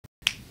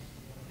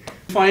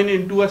define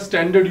into a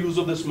standard use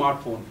of the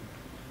smartphone.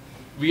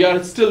 We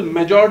are still,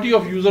 majority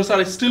of users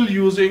are still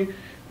using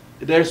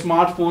their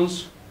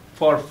smartphones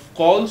for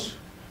calls,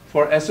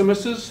 for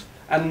SMSs,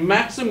 and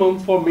maximum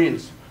for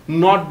mails,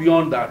 not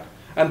beyond that.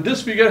 And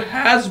this figure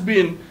has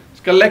been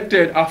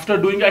collected after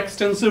doing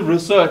extensive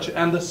research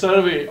and the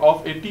survey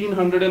of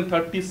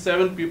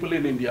 1,837 people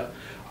in India.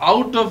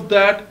 Out of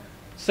that,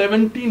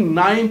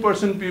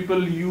 79%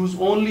 people use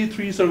only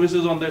 3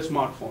 services on their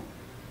smartphone.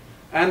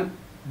 And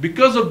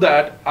because of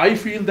that, I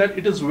feel that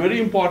it is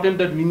very important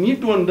that we need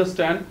to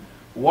understand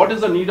what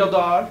is the need of the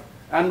hour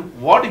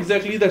and what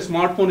exactly the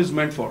smartphone is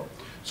meant for.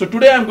 So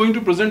today I'm going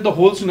to present the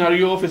whole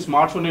scenario of a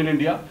smartphone in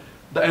India,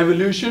 the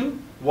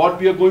evolution, what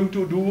we are going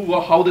to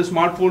do, how the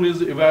smartphone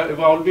is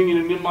evolving in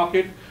Indian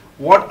market,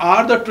 what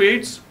are the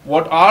traits,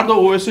 what are the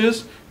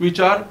OSs which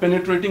are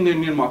penetrating the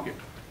Indian market.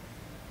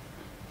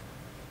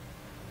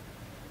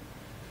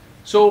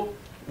 So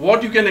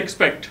what you can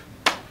expect.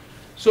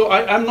 So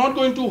I'm not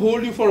going to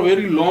hold you for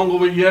very long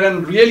over here,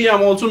 and really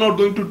I'm also not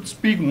going to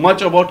speak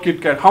much about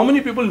KitKat. How many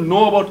people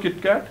know about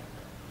KitKat?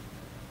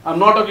 I'm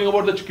not talking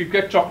about the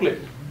KitKat chocolate,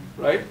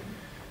 right?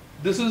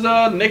 This is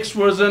a next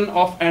version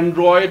of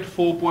Android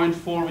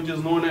 4.4, which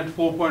is known as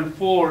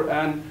 4.4,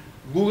 and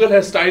Google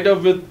has tied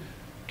up with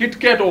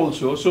KitKat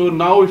also. So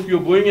now if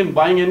you're going and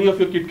buying any of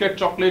your KitKat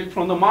chocolate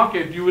from the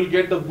market, you will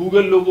get the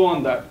Google logo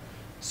on that.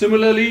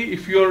 Similarly,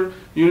 if you're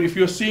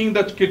seeing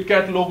the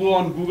KitKat logo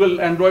on Google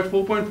Android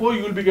 4.4,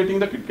 you will be getting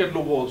the KitKat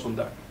logo also on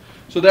that.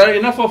 So there are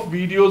enough of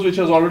videos which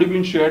has already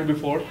been shared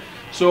before.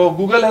 So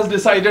Google has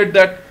decided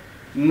that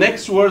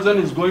next version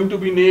is going to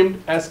be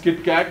named as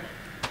KitKat,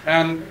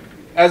 and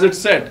as it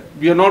said,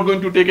 we are not going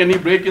to take any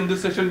break in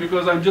this session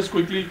because I'm just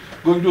quickly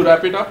going to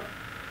wrap it up.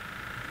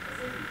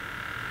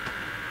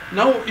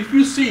 Now, if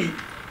you see,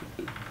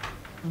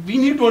 we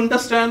need to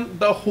understand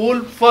the whole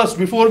first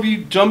before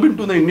we jump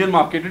into the Indian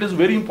market. It is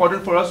very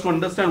important for us to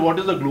understand what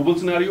is the global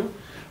scenario,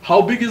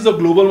 how big is the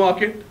global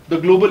market, the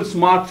global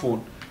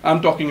smartphone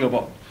I'm talking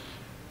about.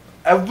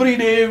 Every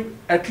day,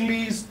 at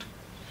least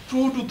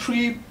 200,000 to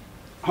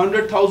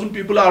 300,000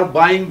 people are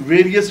buying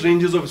various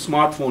ranges of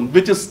smartphone,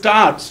 which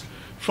starts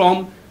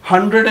from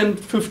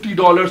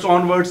 $150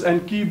 onwards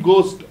and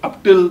goes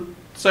up till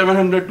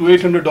 $700 to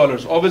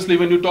 $800. Obviously,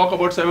 when you talk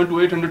about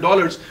 $700 to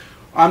 $800,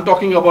 I'm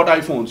talking about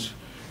iPhones.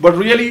 But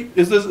really,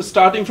 is this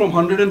starting from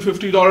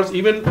 $150?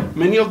 Even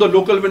many of the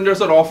local vendors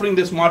are offering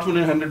this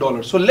smartphone at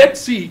 $100. So let's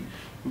see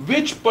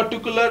which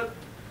particular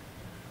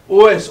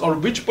OS or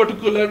which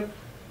particular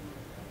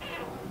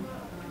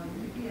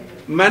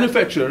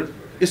manufacturer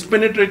is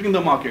penetrating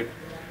the market.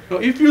 Now,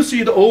 if you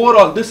see the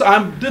overall,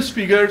 this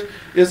figure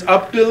is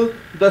up till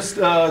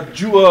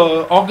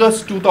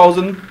August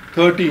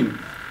 2013.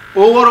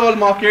 Overall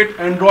market,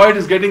 Android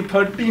is getting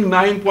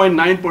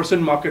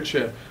 39.9% market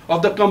share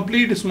of the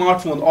complete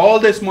smartphone. All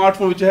the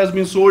smartphone which has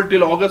been sold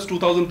till August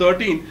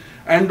 2013,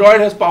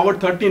 Android has powered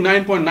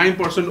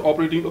 39.9%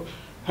 operating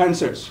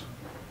handsets.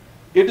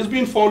 It has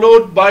been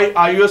followed by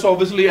iOS.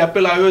 Obviously,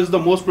 Apple iOS is the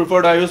most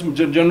preferred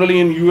iOS generally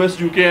in US,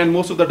 UK, and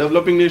most of the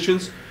developing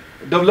nations,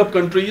 developed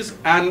countries.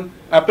 And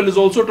Apple is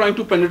also trying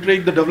to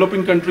penetrate the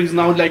developing countries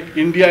now, like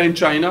India and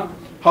China.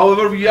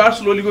 However, we are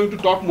slowly going to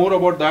talk more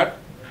about that.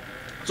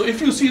 So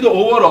if you see the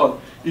overall,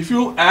 if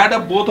you add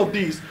up both of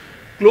these,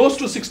 close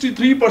to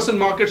 63%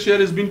 market share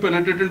is being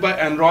penetrated by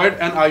Android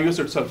and iOS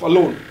itself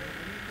alone.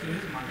 So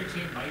this is market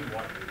share by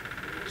what?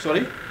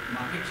 Sorry?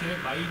 Market share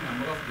by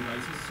number of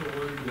devices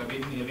sold,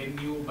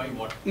 revenue by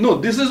what? No,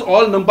 this is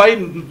all by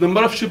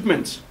number of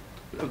shipments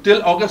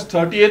till August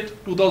 30th,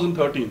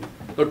 2013.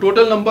 The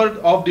total number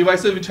of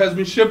devices which has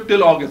been shipped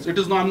till August. It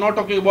is not, I'm not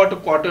talking about a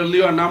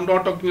quarterly, and I'm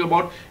not talking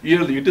about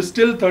yearly. It is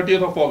still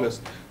 30th of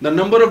August. The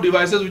number of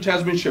devices which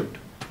has been shipped.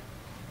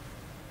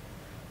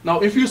 Now,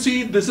 if you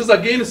see, this is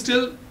again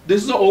still,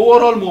 this is the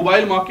overall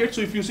mobile market. So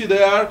if you see,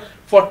 there are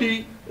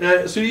 40,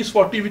 Series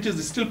 40, which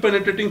is still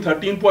penetrating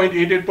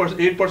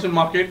 13.88%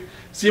 market.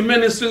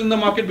 Symbian is still in the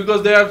market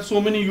because there are so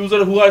many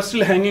users who are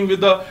still hanging with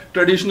the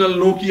traditional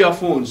Nokia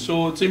phones.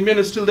 So Symbian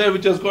is still there,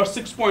 which has got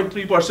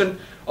 6.3%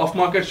 of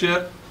market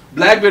share.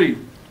 BlackBerry,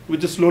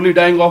 which is slowly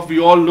dying off, we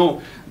all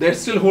know, they're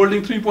still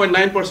holding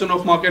 3.9%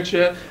 of market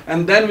share,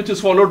 and then which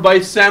is followed by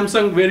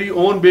Samsung very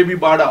own baby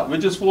Bada,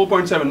 which is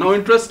 4.7. Now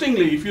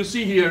interestingly, if you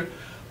see here,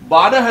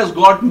 Bada has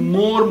got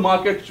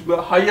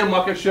higher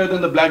market share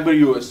than the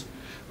BlackBerry OS.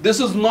 This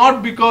is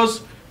not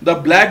because the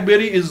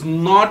BlackBerry is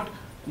not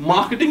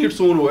marketing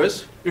its own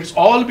OS, it's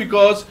all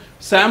because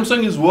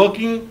Samsung is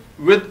working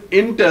with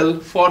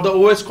Intel for the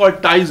OS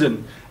called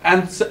Tizen,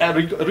 and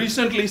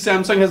recently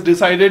Samsung has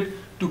decided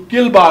to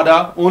kill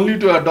Bada only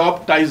to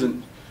adopt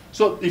Tizen.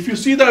 So if you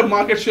see the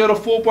market share of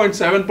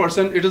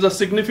 4.7%, it is a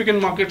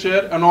significant market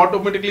share, and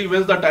automatically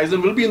once the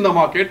Tizen will be in the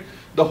market,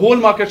 the whole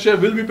market share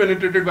will be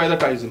penetrated by the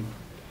Tizen.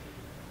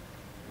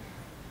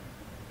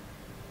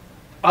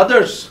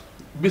 Others,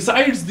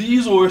 besides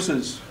these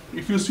OSs,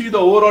 if you see the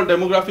overall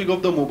demographic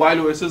of the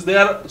mobile OSs, there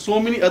are so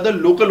many other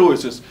local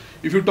OSs.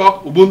 If you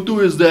talk,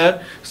 Ubuntu is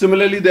there.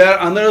 Similarly, there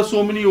are another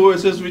so many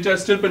OSs which are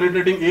still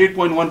penetrating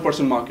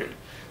 8.1% market.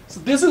 So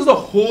this is the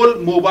whole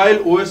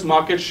mobile OS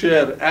market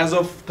share as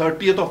of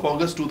 30th of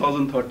August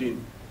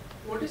 2013.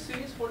 What is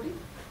Series 40?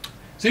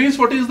 Series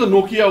 40 is the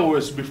Nokia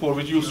OS before,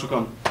 which used to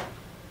come,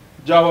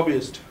 Java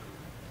based.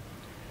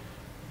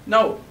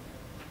 Now,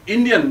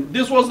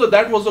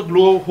 that was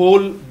the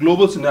whole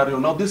global scenario.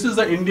 Now this is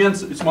the Indian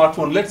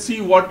smartphone. Let's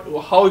see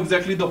how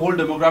exactly the whole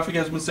demographic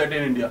has been set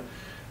in India.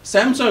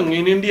 Samsung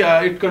in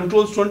India, it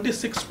controls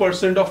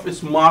 26% of its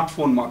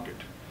smartphone market,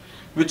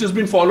 which has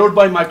been followed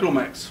by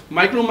Micromax.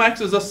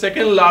 Micromax is the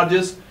second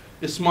largest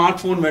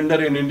smartphone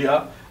vendor in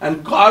India,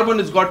 and Carbon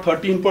has got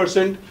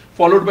 13%,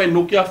 followed by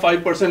Nokia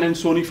 5% and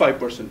Sony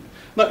 5%.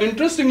 Now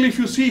interestingly, if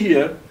you see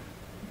here,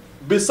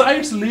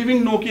 besides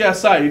leaving Nokia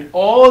aside,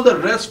 all the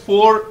rest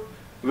 4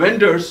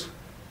 vendors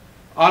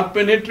are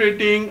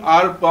penetrating,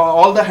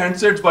 all the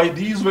handsets by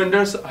these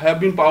vendors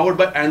have been powered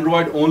by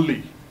Android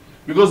only.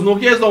 Because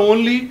Nokia is the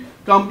only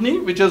company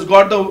which has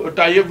got the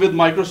tie-up with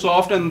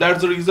Microsoft, and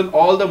that's the reason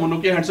all the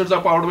Nokia handsets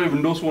are powered by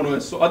Windows Phone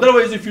OS. So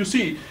otherwise, if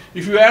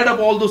you add up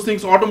all those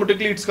things,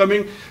 automatically it's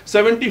coming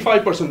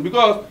 75%.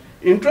 Because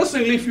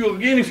interestingly, if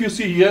you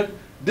see here,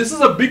 this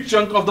is a big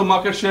chunk of the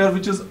market share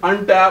which is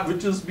untapped,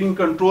 which is being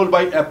controlled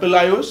by Apple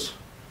iOS,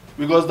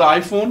 because the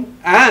iPhone,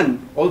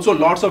 and also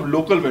lots of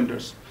local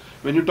vendors.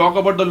 When you talk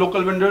about the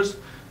local vendors,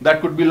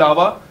 that could be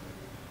Lava,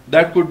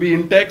 that could be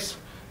Intex,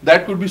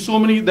 that could be so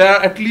many. There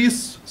are at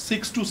least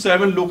 6 to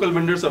 7 local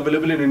vendors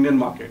available in Indian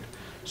market.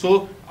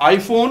 So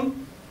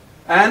iPhone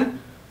and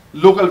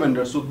local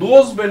vendors. So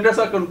those vendors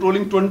are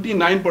controlling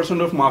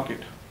 29% of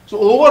market. So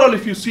overall,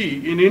 if you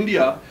see in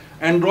India,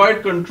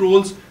 Android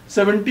controls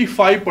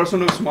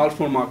 75% of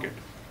smartphone market.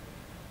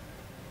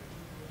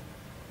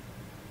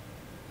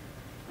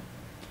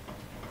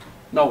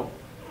 Now,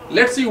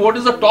 let's see what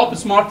is the top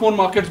smartphone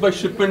markets by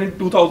shipment in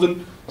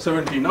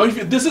 2017. Now,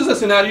 this is a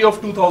scenario of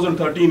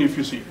 2013, if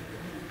you see.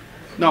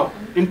 Now,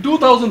 in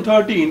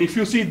 2013, if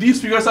you see,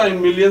 these figures are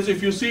in millions.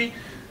 If you see,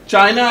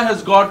 China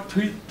has got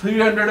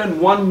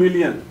 301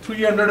 million.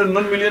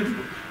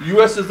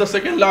 US is the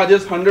second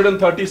largest,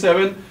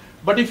 137.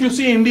 But if you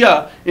see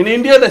India, in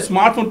India, the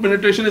smartphone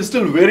penetration is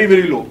still very,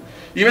 very low.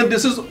 Even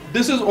this is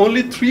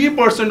only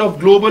 3% of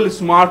global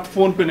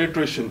smartphone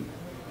penetration.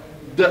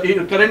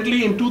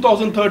 Currently in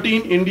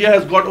 2013, India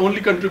has got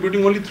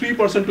contributing only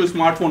 3% to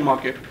smartphone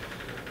market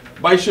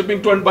by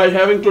having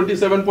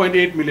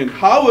 27.8 million.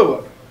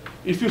 However,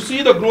 if you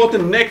see the growth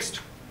in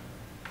next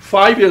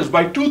 5 years,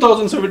 by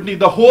 2017,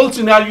 the whole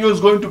scenario is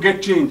going to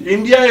get changed.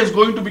 India is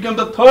going to become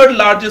the 3rd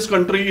largest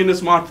country in the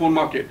smartphone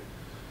market.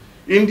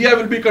 India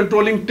will be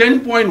controlling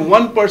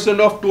 10.1%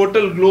 of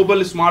total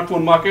global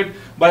smartphone market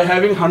by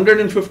having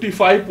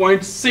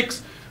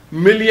 155.6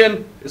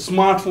 million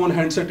smartphone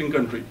handset in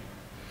country.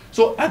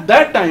 So at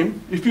that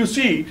time, if you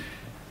see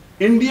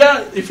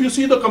India, if you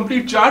see the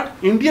complete chart,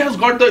 India is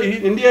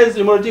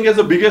emerging as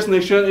the biggest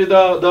nation,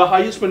 the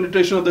highest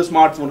penetration of the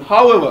smartphone.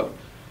 However,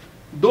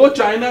 though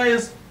China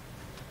is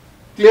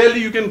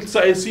clearly, you can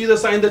see the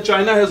sign that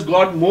China has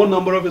got more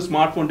number of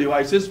smartphone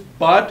devices,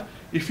 but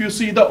if you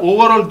see the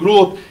overall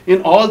growth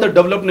in all the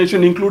developed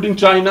nations, including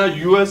China,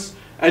 US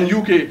and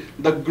UK,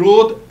 the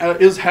growth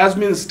has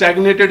been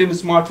stagnated in the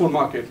smartphone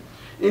market.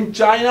 In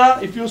China,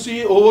 if you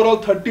see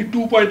overall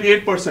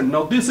 32.8%.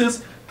 Now this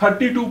is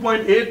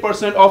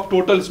 32.8% of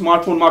total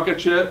smartphone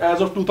market share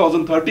as of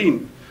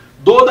 2013.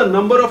 Though the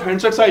number of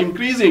handsets are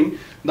increasing,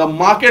 the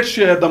market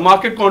share, the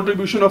market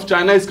contribution of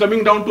China is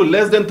coming down to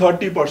less than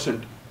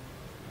 30%.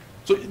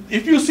 So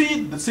if you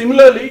see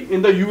similarly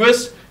in the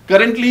US,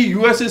 currently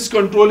US is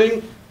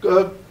controlling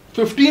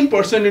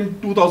 15%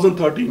 in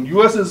 2013.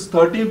 US is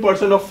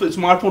 13% of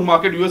smartphone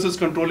market. US is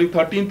controlling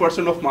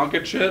 13% of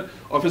market share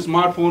of a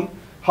smartphone.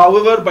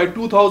 However, by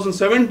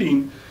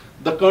 2017,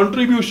 the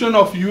contribution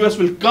of US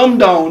will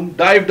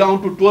dive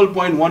down to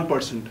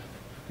 12.1%.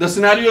 The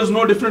scenario is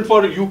no different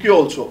for UK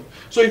also.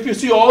 So if you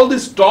see all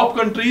these top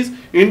countries,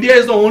 India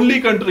is the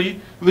only country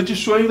which is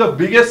showing the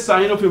biggest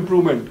sign of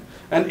improvement.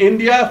 And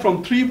India,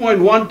 from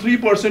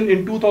 3.13%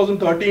 in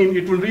 2013,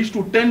 it will reach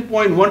to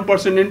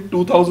 10.1% in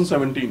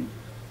 2017.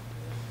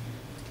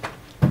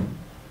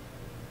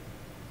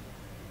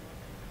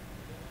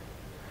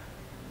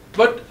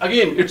 But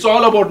again, it's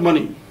all about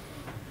money.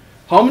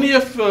 How many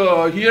of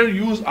here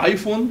use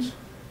iPhones?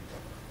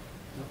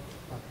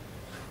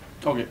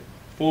 Okay,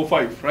 4 or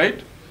 5,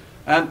 right?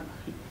 And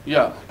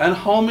yeah, and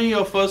how many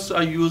of us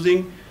are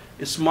using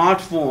a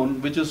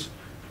smartphone which is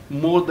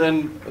more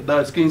than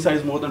the screen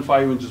size more than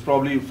 5 inches,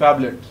 probably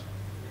phablet?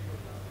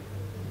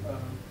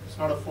 It's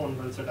not a phone,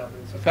 but it's a tablet.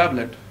 It's a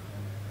phablet.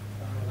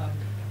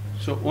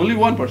 So only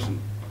one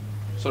person.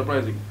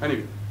 Surprising.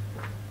 Anyway,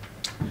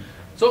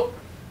 so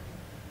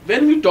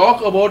when we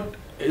talk about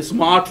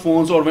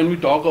smartphones or when we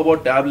talk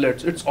about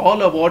tablets, it's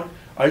all about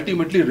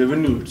ultimately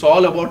revenue. It's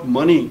all about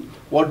money,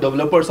 what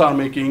developers are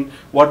making,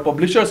 what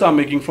publishers are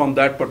making from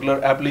that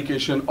particular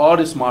application or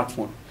a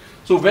smartphone.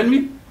 So when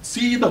we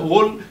see the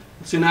whole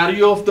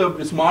scenario of the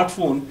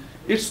smartphone,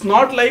 it's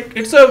not like,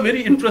 it's a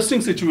very interesting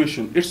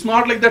situation. It's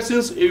not like that,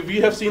 since we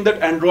have seen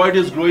that Android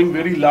is growing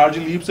very large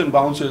leaps and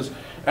bounces.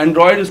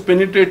 Android is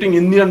penetrating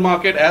Indian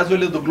market as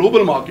well as the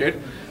global market.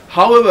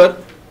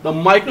 However, the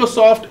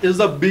Microsoft is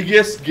the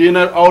biggest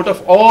gainer out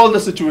of all the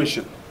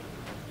situation.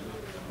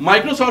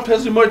 Microsoft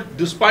has emerged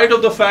despite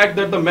of the fact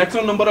that the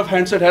maximum number of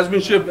handsets has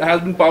been shipped,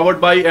 has been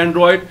powered by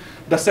Android.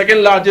 The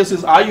second largest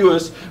is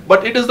iOS,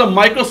 but it is the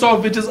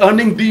Microsoft which is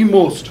earning the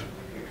most.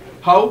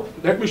 How?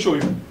 Let me show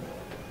you.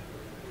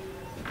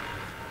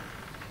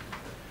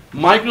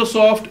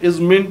 Microsoft is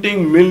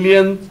minting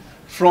millions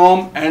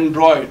from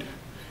Android.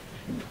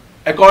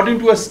 According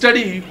to a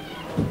study,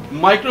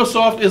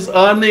 Microsoft is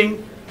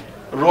earning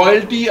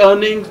royalty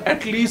earnings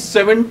at least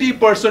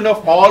 70%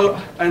 of all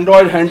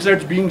Android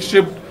handsets being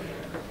shipped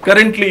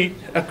currently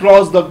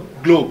across the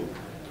globe.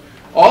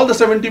 All the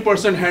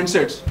 70%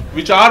 handsets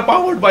which are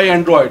powered by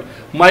Android,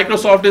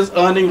 Microsoft is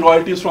earning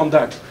royalties from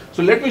that.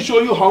 So let me show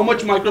you how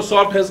much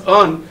Microsoft has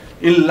earned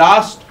in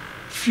last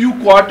few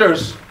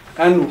quarters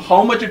and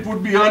how much it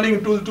would be earning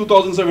until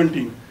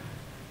 2017.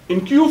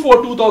 In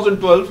Q4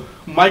 2012,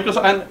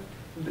 Microsoft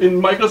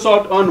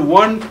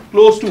earned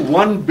close to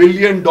 $1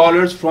 billion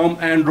from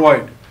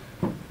Android.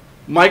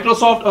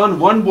 Microsoft earned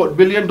 $1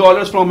 billion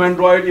from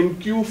Android in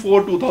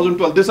Q4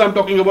 2012. This I'm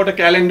talking about a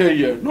calendar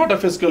year, not a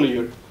fiscal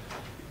year.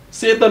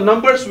 Say the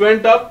numbers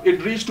went up,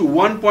 it reached to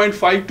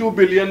 1.52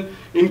 billion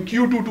in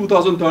Q2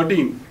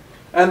 2013.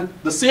 And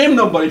the same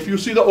number, if you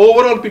see the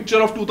overall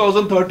picture of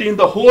 2013,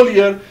 the whole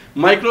year,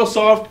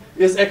 Microsoft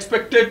is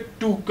expected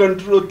to earn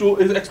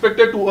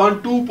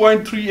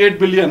 2.38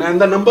 billion,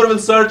 and the number will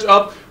surge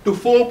up to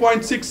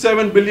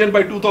 4.67 billion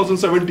by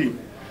 2017.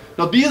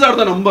 Now these are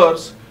the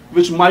numbers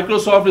which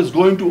Microsoft is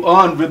going to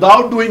earn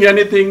without doing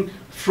anything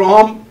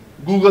from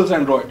Google's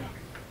Android.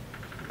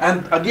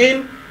 And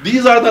again,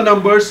 these are the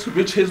numbers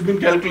which has been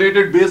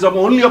calculated based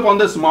only upon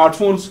the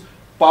smartphones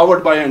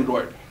powered by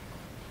Android.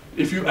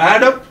 If you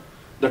add up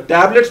the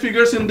tablets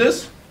figures in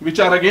this, which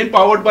are again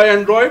powered by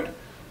Android,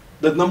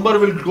 the number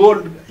will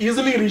go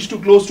easily reach to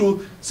close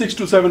to 6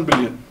 to 7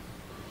 billion.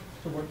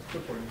 So what's the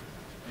point?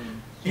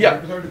 Yeah.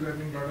 Microsoft is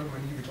earning a lot of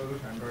money because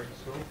of Android.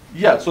 So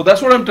yeah, so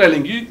that's what I'm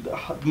telling you.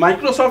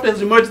 Microsoft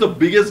has emerged the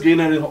biggest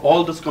gainer in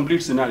all this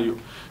complete scenario,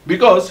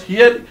 because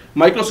here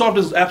Microsoft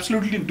is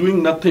absolutely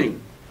doing nothing,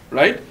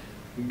 right?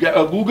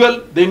 Google,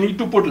 they need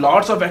to put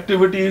lots of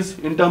activities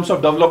in terms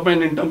of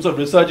development, in terms of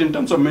research, in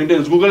terms of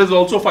maintenance. Google is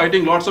also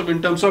fighting lots of in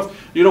terms of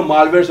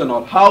malwares and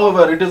all.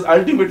 However, it is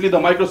ultimately the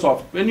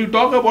Microsoft. When you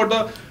talk about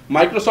the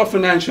Microsoft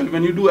Financial,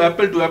 when you do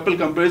apple-to-apple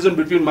comparison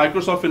between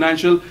Microsoft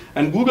Financial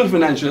and Google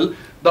Financial,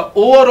 the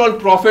overall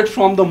profit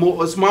from the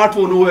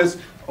smartphone OS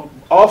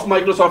of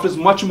Microsoft is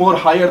much more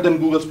higher than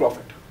Google's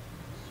profit.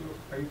 So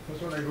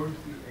first of all, I don't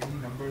see any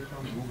numbers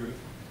from Google,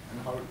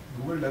 and how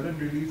Google doesn't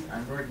release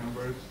Android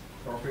numbers,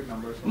 profit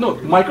numbers. No,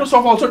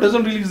 Microsoft also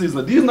doesn't release these.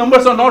 These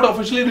numbers are not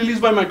officially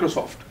released by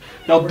Microsoft.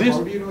 Now But this,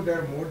 how do you know they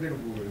are more than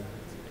Google?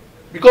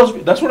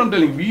 because that's what I'm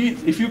telling.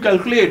 If you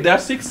calculate, there are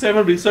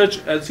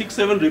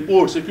 6-7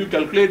 reports. If you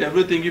calculate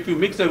everything, if you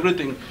mix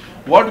everything,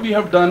 what we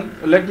have done,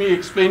 let me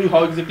explain you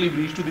how exactly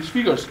we reached to these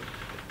figures.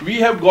 We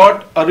have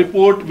got a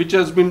report which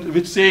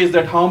says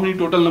that how many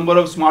total number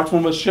of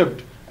smartphones were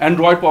shipped,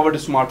 Android powered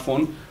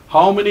smartphone,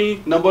 how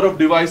many number of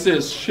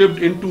devices shipped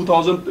in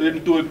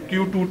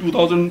Q2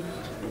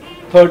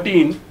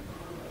 2013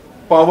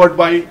 powered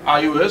by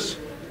iOS.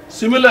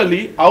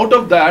 Similarly, out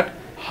of that,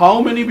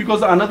 how many,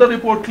 because another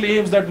report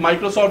claims that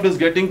Microsoft is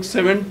getting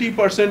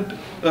 70%,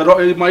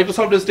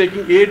 Microsoft is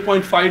taking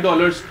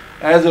 $8.5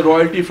 as a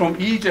royalty from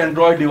each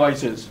Android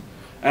devices.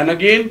 And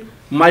again,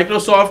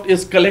 Microsoft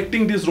is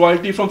collecting this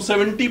royalty from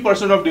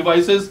 70% of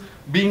devices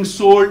being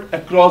sold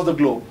across the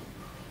globe.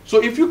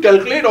 So if you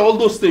calculate all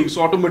those things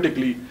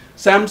automatically,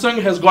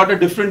 Samsung has got a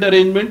different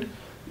arrangement.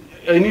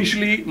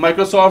 Initially,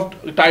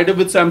 Microsoft tied up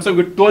with Samsung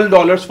with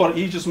 $12 for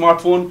each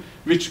smartphone,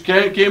 which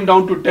came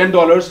down to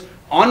 $10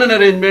 on an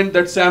arrangement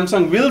that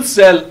Samsung will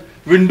sell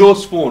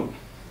Windows Phone.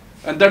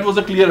 And that was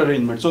a clear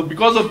arrangement. So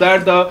because of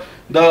that,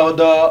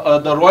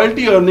 the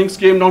royalty earnings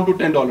came down to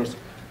 $10.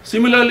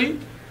 Similarly,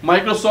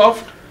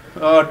 Microsoft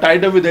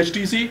tied up with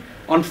HTC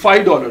on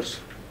 $5.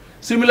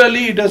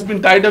 Similarly, it has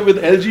been tied up with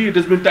LG, it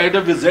has been tied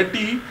up with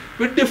ZTE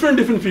with different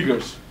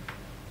figures.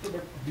 So,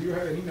 but do you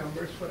have any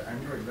numbers for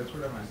Android? That's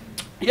what I'm asking.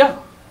 Yeah.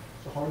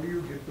 So how do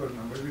you get those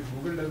numbers? If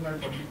Google does not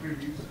publicly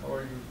release, how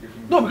are you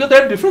getting? No, because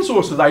there are different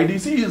sources.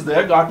 IDC is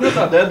there, Gartner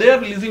are there, they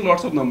are releasing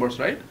lots of numbers,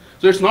 right?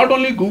 So it's not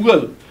only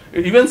Google.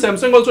 Even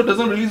Samsung also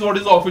doesn't release what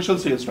is the official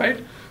sales, right?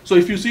 So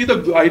if you see the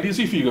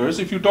IDC figures,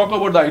 if you talk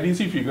about the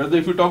IDC figures,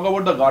 if you talk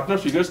about the Gartner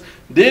figures,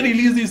 they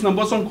release these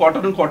numbers on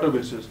quarter-on-quarter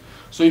basis.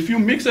 So if you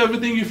mix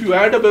everything, if you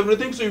add up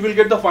everything, so you will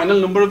get the final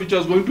number which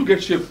is going to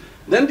get shipped.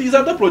 Then these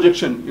are the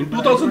projection. In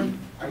 2000...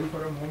 I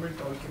for a moment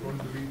also don't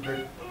believe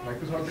that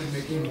Microsoft is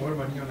making more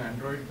money on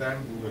Android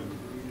than Google.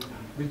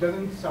 Which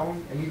doesn't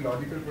sound, any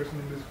logical person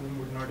in this room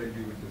would not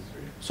agree with this,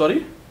 right?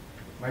 Sorry?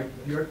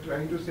 You're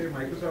trying to say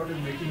Microsoft is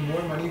making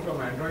more money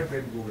from Android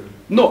than Google.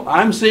 No,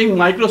 I'm saying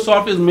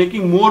Microsoft is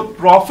making more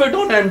profit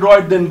on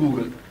Android than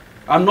Google.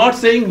 I'm not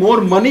saying more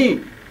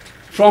money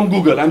from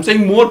Google. I'm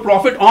saying more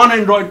profit on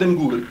Android than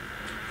Google.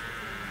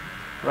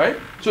 Right?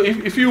 So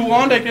if you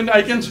want, I can.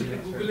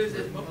 Google is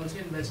also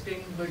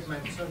investing, but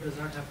Microsoft does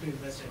not have to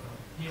invest at all.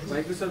 Yes.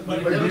 Microsoft,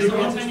 But but there do is you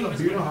also an know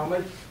investment. how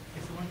much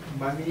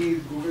money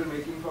is Google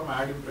making from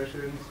ad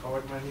impressions? How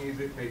much money is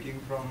it making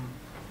from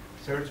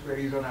search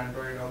queries on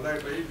Android? All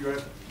that, right? You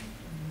are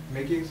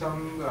making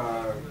some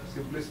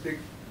simplistic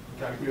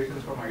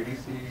calculations from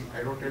IDC.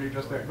 I don't really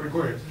trust that, but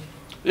go ahead.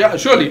 Yeah,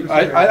 surely.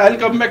 I'll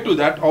come back to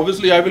that.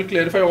 Obviously, I will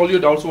clarify all your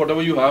doubts,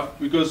 whatever you have,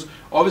 because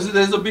obviously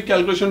there is a big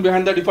calculation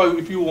behind that.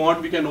 If you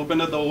want, we can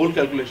open up the whole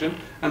calculation,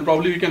 and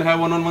probably we can have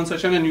one-on-one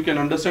session, and you can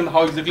understand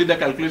how exactly the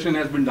calculation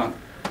has been done,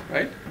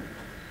 right?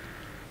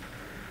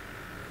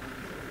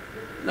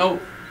 Now,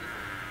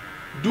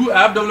 do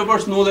app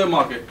developers know their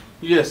market?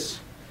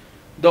 Yes.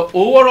 The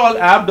overall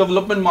app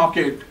development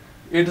market,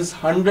 it is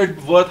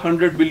worth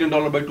 $100 billion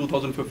by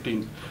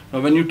 2015. Now,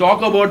 when you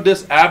talk about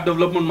this app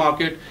development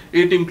market,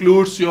 it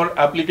includes your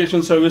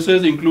application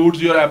services,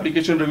 includes your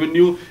application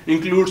revenue,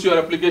 includes your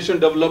application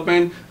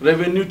development,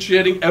 revenue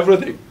sharing,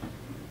 everything.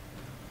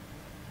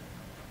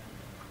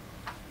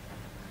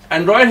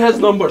 Android has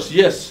numbers,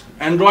 yes.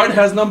 Android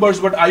has numbers,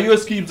 but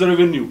iOS keeps the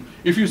revenue.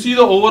 If you see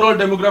the overall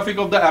demographic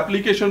of the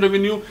application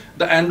revenue,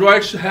 the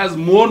Android has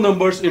more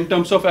numbers in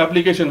terms of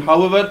application.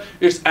 However,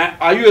 it's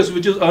iOS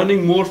which is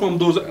earning more from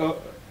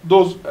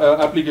those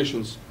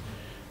applications.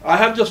 I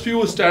have just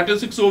few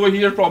statistics over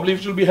here, probably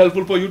which will be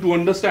helpful for you to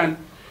understand.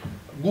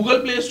 Google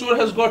Play Store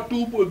has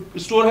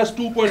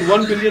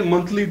 2.1 billion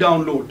monthly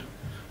download,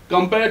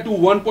 compared to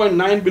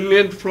 1.9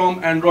 billion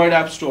from Android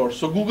App Store.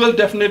 So Google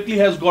definitely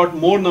has got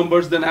more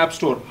numbers than App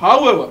Store.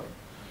 However,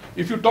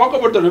 if you talk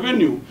about the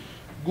revenue,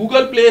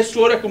 Google Play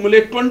Store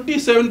accumulates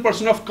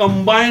 27% of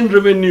combined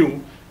revenue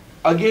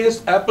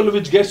against Apple,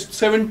 which gets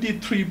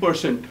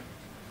 73%.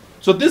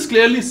 So this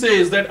clearly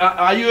says that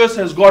iOS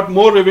has got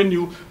more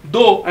revenue,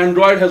 though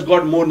Android has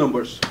got more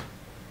numbers.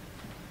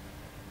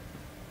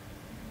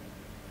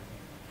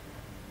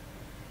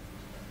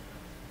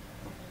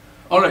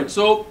 All right,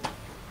 so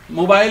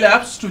mobile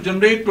apps to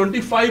generate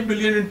 25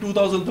 billion in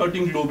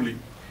 2013 globally.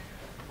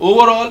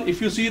 Overall,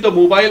 if you see, the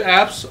mobile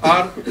apps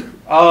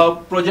are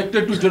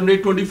projected to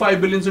generate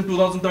 25 billion in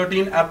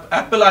 2013.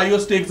 Apple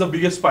iOS takes the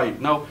biggest pie.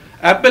 Now,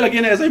 Apple,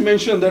 again, as I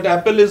mentioned, that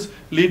Apple is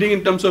leading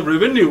in terms of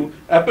revenue.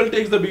 Apple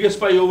takes the biggest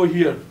pie over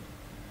here.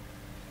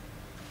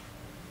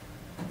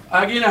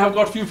 Again, I have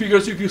got few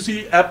figures. If you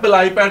see, Apple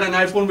iPad and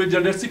iPhone will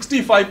generate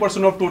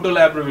 65% of total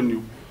app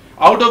revenue.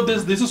 Out of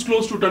this is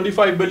close to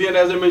 25 billion,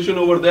 as I mentioned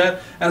over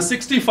there, and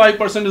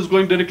 65% is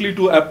going directly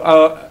to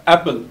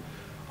Apple.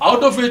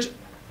 Out of which,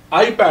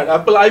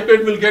 Apple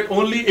iPad will get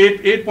only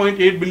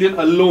 8.8 billion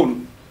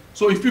alone.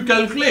 So if you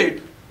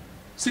calculate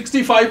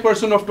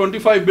 65% of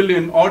 25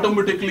 billion,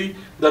 automatically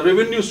the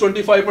revenue is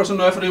 25%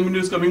 of revenue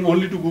is coming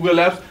only to Google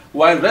Apps,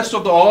 while rest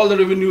of all the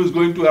revenue is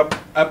going to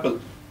Apple,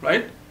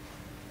 right?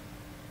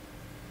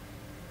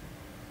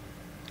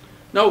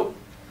 Now,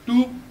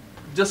 to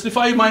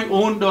justify my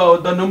own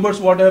the numbers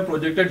what I have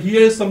projected,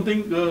 here is some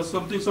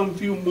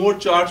few more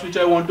charts which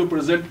I want to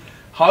present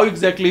how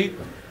exactly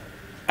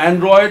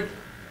Android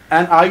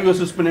and iOS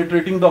is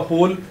penetrating the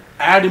whole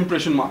ad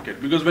impression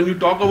market. Because when you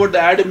talk about the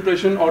ad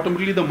impression,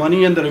 automatically the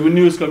money and the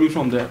revenue is coming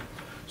from there.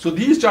 So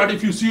these chart,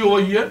 if you see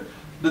over here,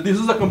 that this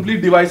is a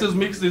complete devices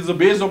mix. This is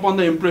based upon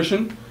the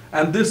impression,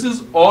 and this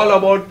is all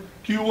about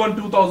Q1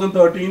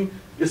 2013.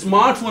 A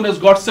smartphone has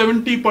got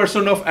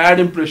 70% of ad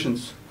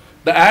impressions.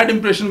 The ad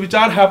impressions which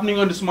are happening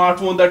on the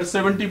smartphone, that is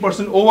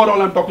 70% overall.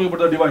 I'm talking about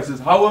the devices.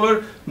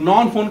 However,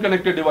 non-phone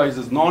connected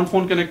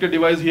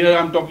devices, here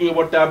I'm talking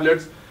about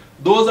tablets.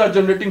 Those are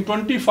generating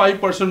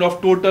 25%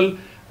 of total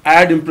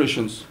ad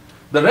impressions.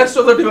 The rest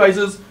of the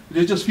devices,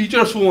 which is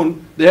features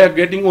phone, they are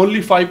getting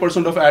only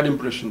 5% of ad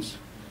impressions.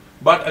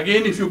 But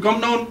again, if you come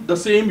down the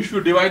same, if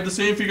you divide the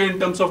same figure in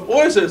terms of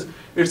OSs,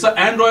 it's an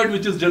Android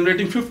which is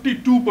generating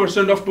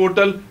 52% of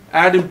total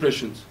ad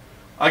impressions,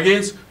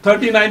 against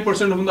 39%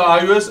 from the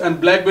iOS, and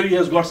BlackBerry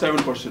has got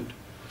 7%.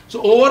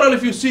 So overall,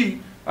 if you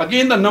see,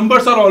 again the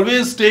numbers are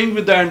always staying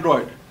with the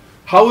Android.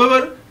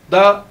 However,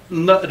 the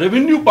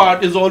revenue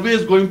part is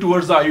always going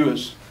towards the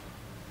iOS.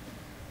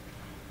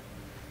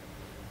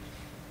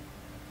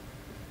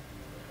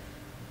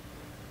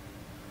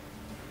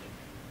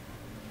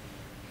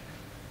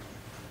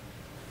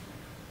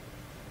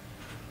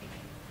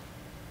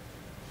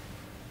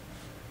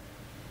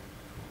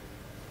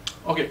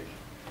 Okay,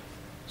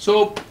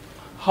 so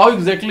how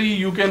exactly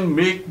you can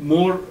make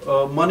more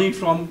money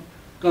from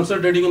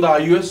concentrating on the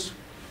iOS?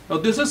 Now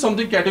this is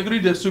something category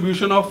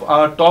distribution of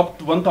our top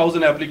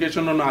 1000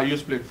 application on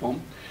iOS platform.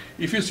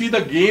 If you see,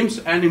 the games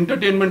and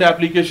entertainment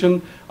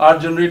application are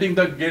generating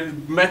the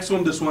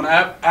maximum. This one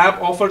app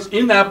offers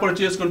in-app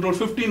purchase control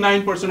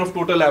 59% of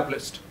total app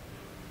list.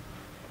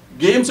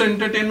 Games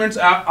and entertainments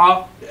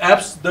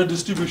apps, the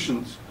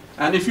distributions.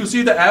 And if you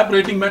see, the app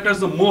rating matters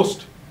the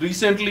most.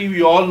 Recently,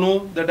 we all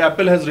know that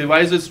Apple has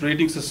revised its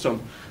rating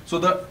system. So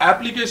the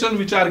applications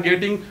which are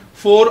getting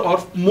 4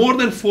 or more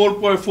than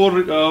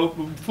 4.4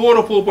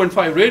 or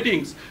 4.5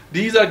 ratings,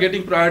 these are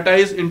getting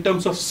prioritized in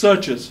terms of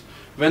searches.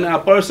 When a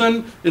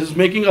person is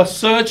making a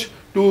search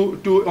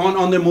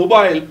on the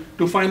mobile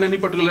to find any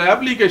particular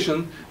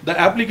application, the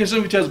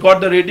application which has got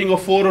the rating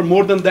of 4 or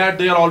more than that,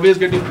 they are always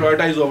getting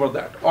prioritized over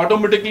that.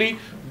 Automatically,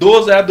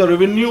 those apps, the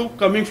revenue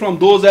coming from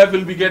those apps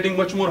will be getting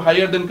much more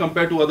higher than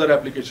compared to other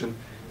application.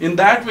 In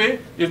that way,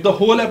 if the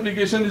whole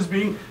application is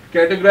being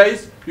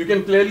categorized, you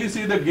can clearly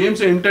see the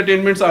games and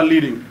entertainments are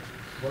leading.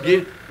 What are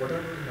those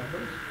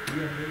numbers?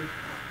 300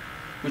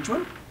 Which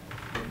one?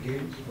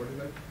 games, what is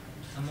that?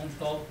 Among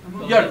top.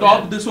 Yeah,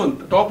 top this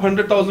one, top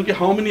 100,000.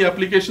 How many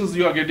applications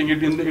you are getting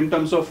it in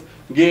terms of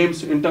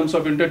games, in terms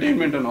of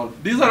entertainment and all.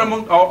 These are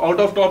among out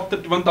of top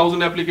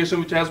 1,000 application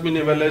which has been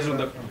evaluated with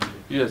the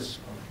yes.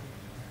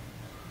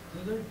 So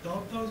the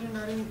top 1,000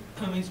 are in,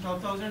 means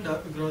top 1,000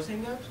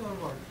 grossing apps or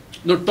what?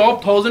 No,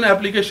 top 1,000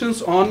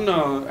 applications on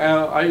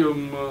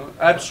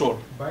App Store.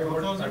 By Top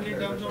what 1,000 in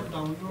factor? terms of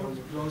downloads,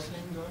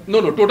 grossing or?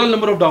 No, total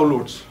number of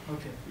downloads.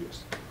 Okay.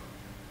 Yes.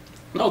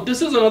 Now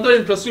this is another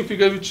interesting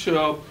figure which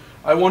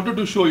I wanted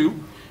to show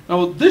you.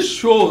 Now this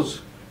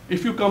shows,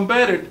 if you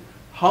compare it,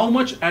 how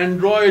much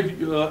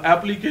Android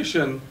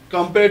application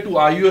compared to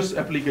iOS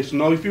application.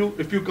 Now if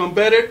you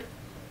compare it,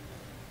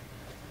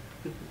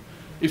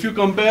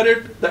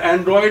 the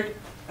Android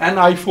and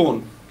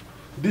iPhone,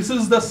 this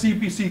is the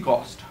CPC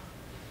cost.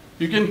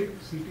 You can,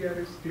 CTR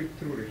is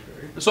click-through ratio,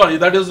 right? sorry,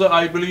 that is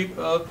I believe,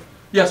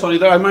 yeah, sorry,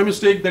 my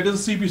mistake. That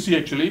is CPC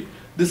actually.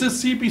 This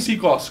is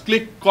CPC cost,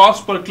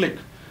 cost per click.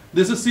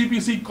 This is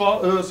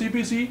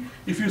CPC.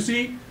 If you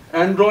see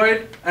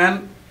Android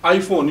and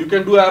iPhone, you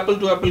can do apple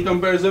to apple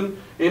comparison.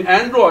 In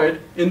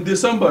Android, in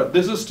December,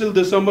 this is still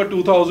December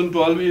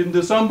 2012. In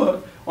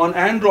December, on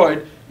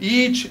Android,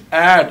 each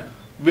ad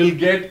will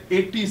get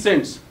 80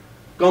 cents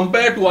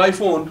compared to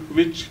iPhone,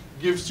 which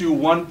gives you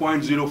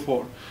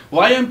 1.04.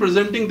 Why I'm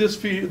presenting this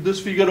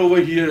figure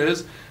over here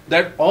is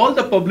that all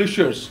the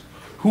publishers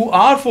who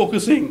are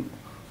focusing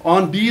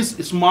on these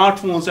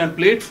smartphones and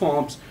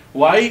platforms,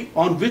 why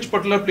on which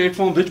particular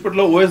platform, which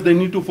particular OS they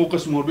need to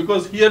focus more,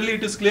 because here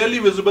it is clearly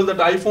visible that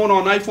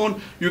on iPhone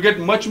you get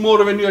much more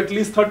revenue, at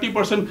least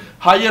 30%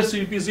 higher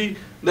CPC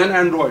than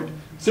Android.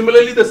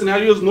 Similarly, the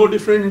scenario is no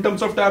different in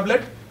terms of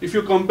tablet. If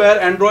you compare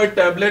Android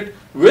tablet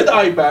with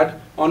iPad,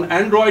 on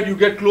Android you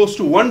get close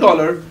to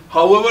 $1,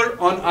 however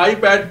on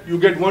iPad you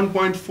get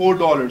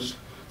 $1.4.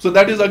 So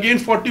that is again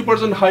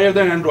 40% higher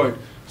than Android.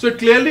 So it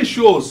clearly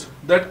shows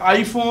that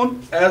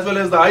iPhone as well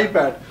as the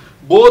iPad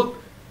both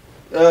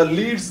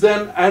leads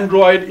than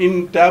Android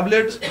in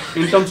tablets,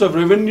 in terms of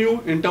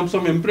revenue, in terms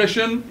of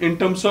impression, in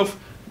terms of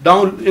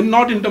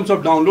not in terms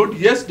of download,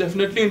 yes,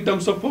 definitely in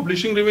terms of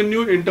publishing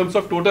revenue, in terms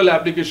of total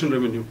application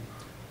revenue.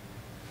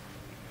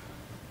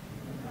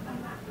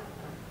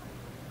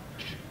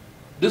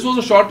 This was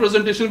a short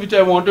presentation which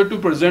I wanted to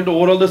present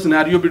overall the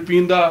scenario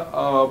between the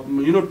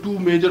two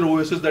major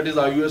OSs, that is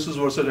iOS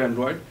versus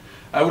Android.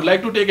 I would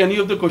like to take any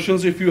of the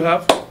questions if you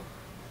have.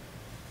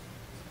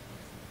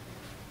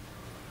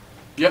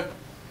 Yeah.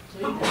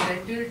 So you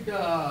presented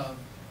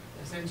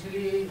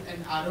essentially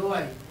an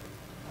ROI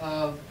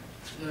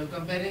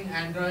comparing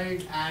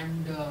Android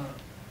and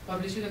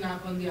publishing an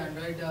app on the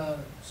Android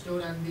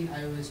store and the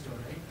iOS store,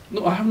 right?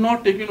 No, I have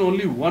not taken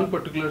only one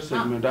particular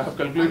segment. I have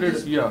calculated, I'm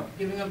just yeah.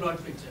 giving a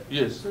broad picture.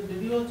 Yes. So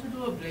did you also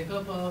do a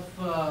breakup of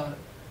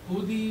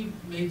who the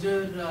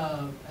major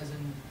as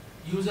in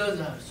users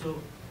are? So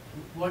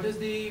what is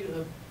the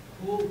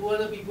who are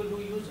the people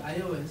who use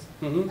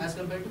iOS as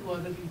compared to who are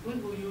the people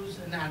who use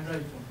an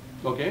Android phone?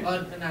 Okay. Or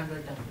an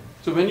Android tablet.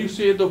 So when you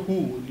say the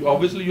who,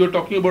 obviously you're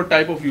talking about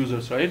type of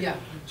users, right? Yeah.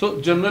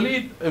 So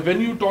generally, when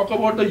you talk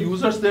about the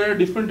users, there are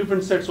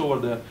different sets over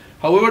there.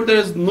 However, there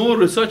is no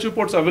research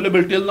reports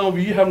available till now.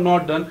 We have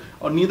not done,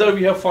 or neither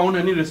we have found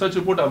any research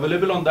report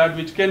available on that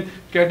which can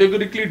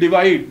categorically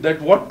divide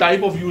that what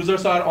type of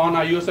users are on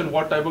iOS and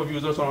what type of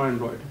users are on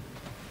Android.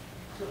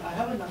 So I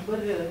have a number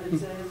here. It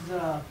says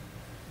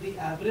the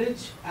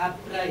average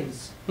app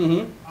price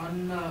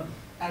on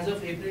as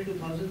of April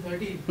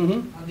 2013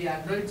 on the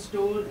Android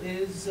store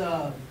is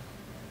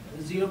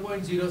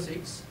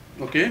 0.06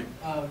 Okay.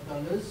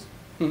 dollars.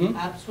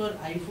 Apps for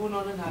iPhone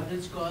on an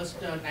average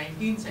cost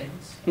 19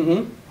 cents,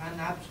 and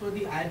apps for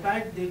the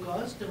iPad they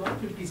cost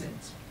about 50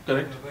 cents.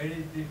 Correct. Where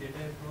is the data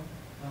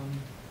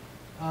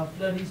from?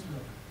 Flurry's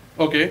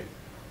blog. Okay.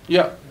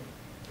 Yeah.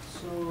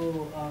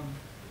 So,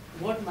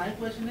 what my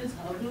question is,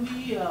 how do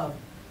we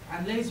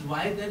analyze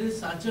why there is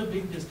such a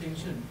big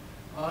distinction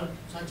or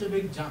such a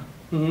big jump?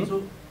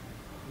 So,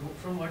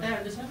 from what I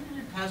understand,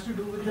 it has to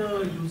do with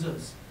the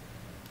users.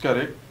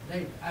 Correct.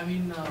 Right. I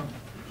mean,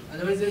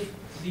 otherwise, if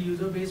the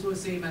user base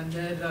was same and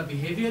their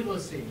behavior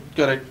was same,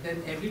 Correct.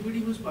 then everybody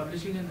who's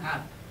publishing an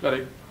app,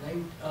 Correct.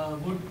 right,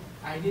 would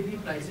ideally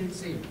price it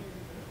same.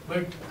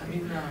 But I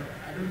mean,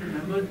 I don't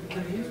remember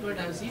the names, but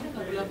I've seen a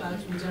couple of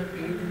apps which are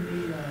paid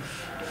in the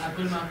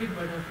Apple market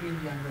but are paid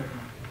in the Android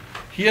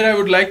market. Here I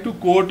would like to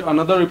quote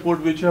another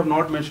report which I have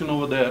not mentioned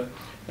over there.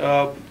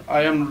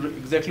 I am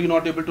exactly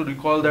not able to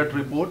recall that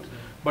report,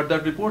 but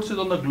that report says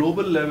on the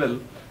global level,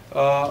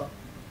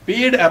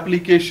 paid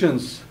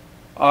applications,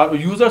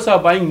 users are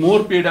buying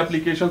more paid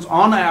applications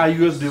on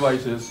iOS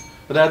devices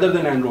rather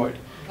than Android.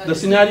 The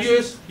scenario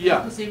is,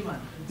 yeah. The same one.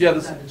 Yeah,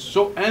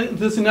 so and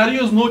the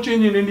scenario is no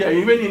change in India.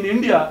 Even in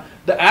India,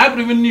 the app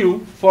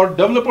revenue for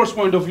developers'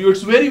 point of view,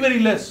 it's very, very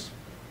less.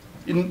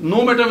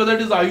 No matter whether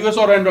it is iOS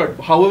or Android.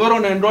 However,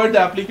 on Android, the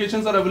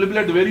applications are available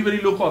at very, very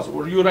low cost.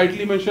 Or you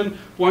rightly mentioned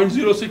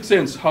 0.06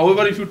 cents.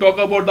 However, if you talk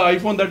about the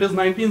iPhone, that is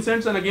 19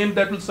 cents, and again,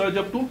 that will surge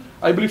up to,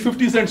 I believe,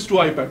 50 cents to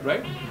iPad,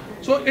 right?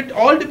 So it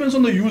all depends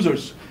on the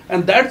users.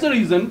 And that's the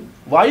reason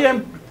why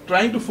I'm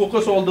trying to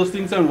focus all those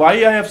things and why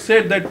I have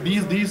said that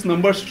these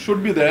numbers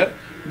should be there,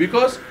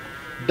 because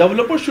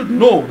developers should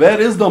know where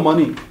is the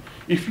money.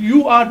 If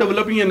you are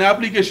developing an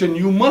application,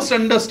 you must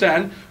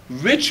understand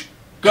which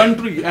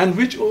country and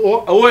which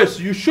OS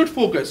you should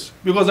focus,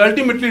 because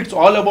ultimately it's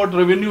all about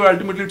revenue,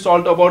 ultimately it's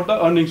all about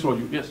the earnings for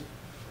you. Yes?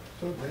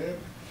 So there,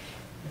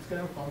 it's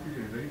kind of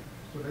complicated, right?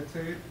 So let's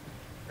say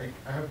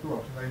I have two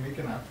options. I make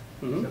an app,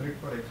 sell it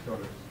for X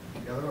dollars.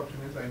 The other option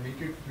is I make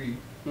it free,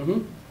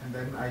 and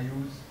then I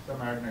use some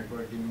ad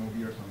network in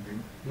Movie or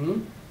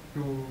something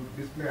to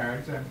display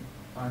ads and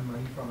earn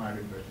money from ad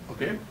impressions.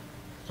 Okay.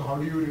 So how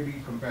do you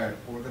really compare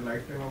over the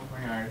lifetime of my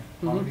ad,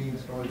 how many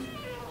installs?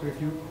 So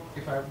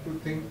if I have to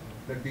think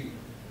that the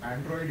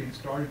Android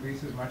installed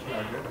base is much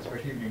larger,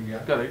 especially in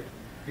India, Correct.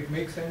 it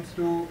makes sense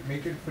to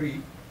make it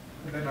free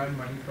and then earn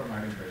money from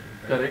ad impressions.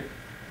 Right? Correct.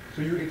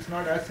 So it's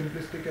not as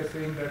simplistic as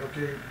saying that,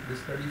 okay,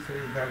 this study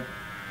says that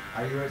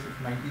iOS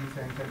is 19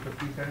 cents and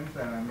 50 cents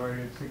and Android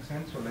is 6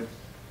 cents, so let's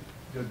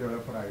just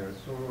develop for iOS.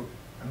 So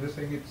I'm just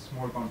saying it's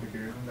more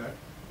complicated than that.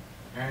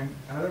 And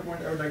another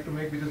point I would like to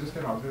make, which is just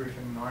an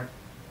observation, not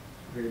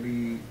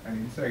really an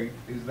insight,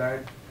 is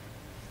that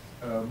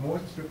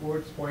most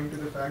reports point to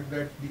the fact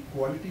that the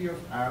quality of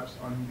apps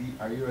on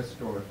the iOS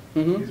store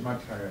is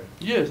much higher.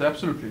 Yes,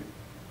 absolutely.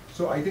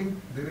 So I think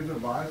there is a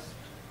vast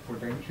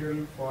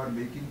potential for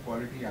making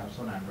quality apps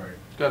on Android.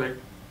 Correct.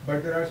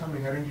 But there are some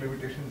inherent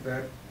limitations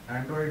there.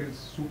 Android is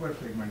super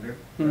segmented.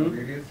 There are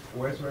various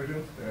OS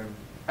versions.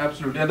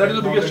 Absolutely, and that is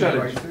the biggest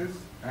challenge. Devices,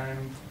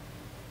 and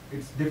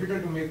it's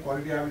difficult to make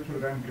quality app which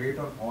will run great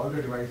on all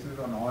the devices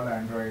on all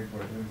Android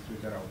versions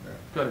which are out there.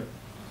 Correct.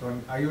 So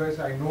on iOS,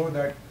 I know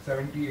that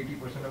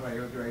 70–80% of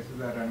iOS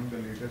devices are running the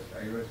latest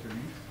iOS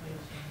release.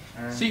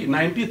 And See,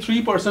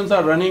 93%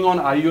 are running on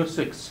iOS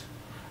 6.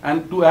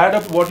 And to add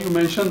up what you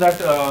mentioned, that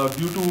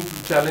due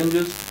to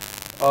challenges,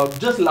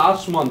 just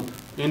last month,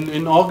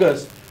 in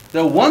August,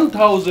 the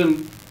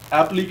 1,000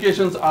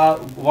 applications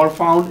were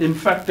found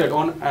infected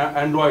on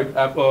Android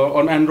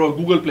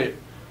Google Play.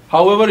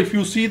 However, if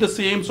you see the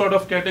same sort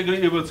of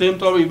category, same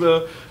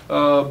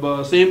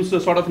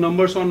sort of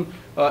numbers on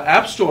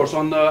app stores,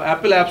 on the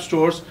Apple app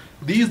stores,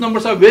 these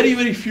numbers are very,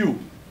 very few.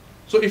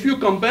 So if you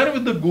compare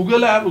with the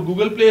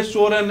Google Play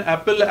Store and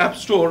Apple App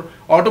Store,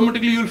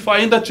 automatically you'll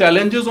find the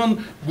challenges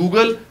on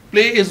Google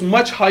Play is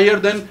much higher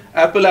than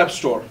Apple App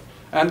Store.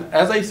 And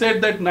as I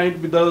said, that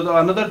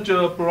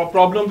another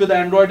problem with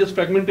Android is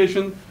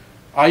fragmentation.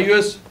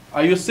 iOS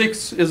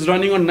 6 is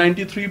running on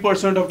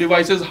 93% of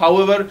devices.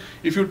 However,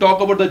 if you talk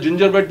about the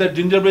Gingerbread, that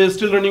Gingerbread is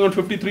still running on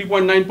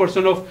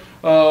 53.9%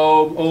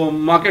 of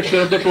market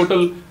share of the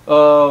total,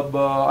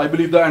 I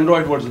believe, the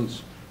Android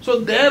versions. So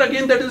there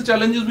again, that is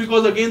challenges,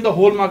 because again the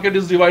whole market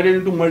is divided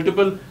into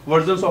multiple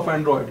versions of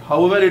Android.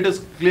 However, it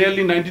is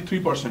clearly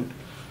 93%.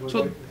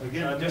 So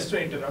again, just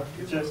to interrupt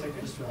you for a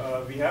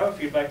second, we have a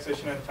feedback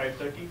session at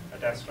 5:30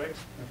 at Asteroids.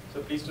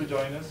 So please do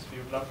join us. We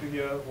would love to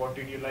hear what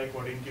did you like,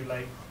 what didn't you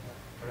like,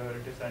 whatever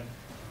it is. And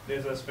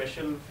there's a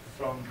special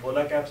from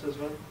Ola Cabs as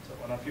well. So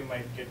one of you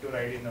might get to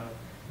ride in a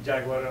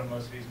Jaguar or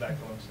Mercedes back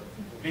home. So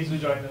please do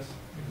join us.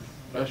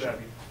 Love to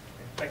have you.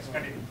 Thanks.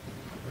 Continue.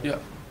 yeah.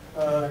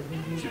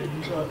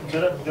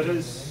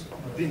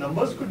 The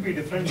numbers could be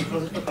different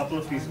because of a couple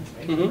of reasons.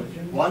 Right?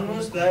 One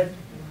was that,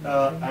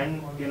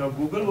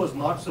 Google was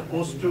not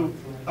supposed to,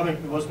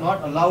 it was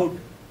not allowed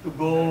to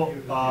go,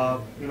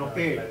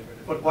 paid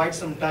for quite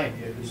some time.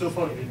 So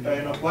for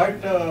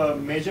quite a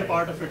major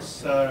part of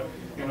its, till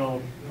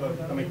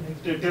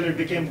it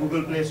became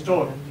Google Play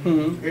Store,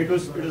 it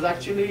was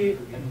actually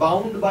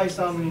bound by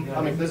some.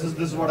 This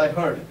is what I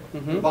heard.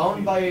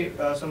 Bound by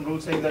some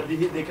rules saying that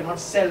they cannot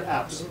sell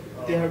apps.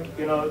 They have,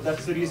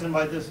 that's the reason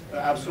why this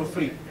apps are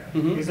free.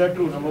 Is that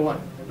true? Number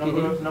one.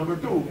 Number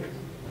two,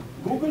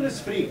 Google is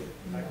free,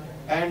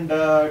 and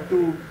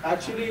to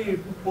actually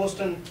post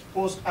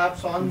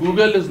apps on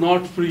Google is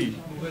not free.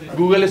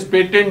 Google is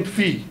patent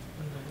fee,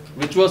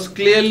 which was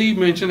clearly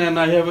mentioned, and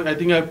I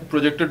think I've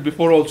projected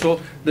before also.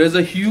 There is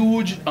a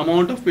huge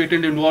amount of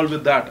patent involved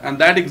with that, and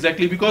that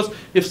exactly because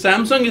if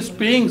Samsung is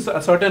paying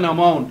a certain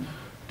amount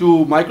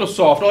to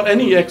Microsoft, or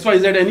any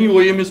XYZ, any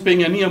OEM is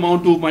paying any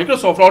amount to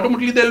Microsoft,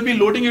 automatically they'll be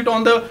loading it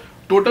on the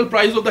total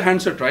price of the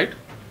handset, right?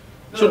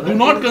 So do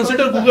not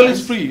consider Google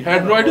is free,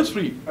 Android is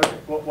free. Okay.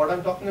 What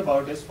I'm talking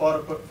about is for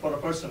a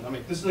person.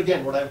 This is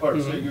again what I've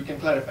heard, so you can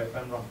clarify if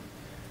I'm wrong.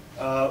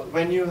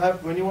 When you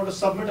want to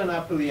submit an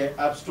app to the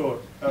App Store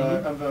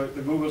and the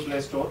Google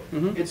Play Store,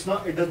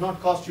 it does not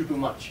cost you too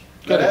much.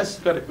 Whereas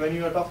correct. when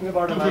you are talking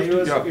about an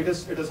 250,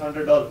 iOS, yeah. it is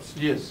 $100.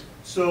 Yes.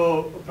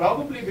 So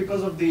probably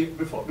because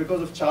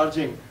of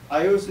charging,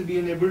 iOS is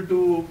being able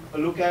to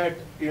look at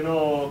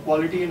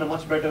quality in a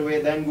much better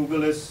way than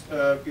Google is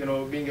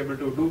being able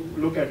to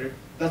look at it.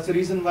 That's the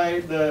reason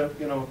why the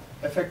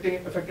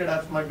affected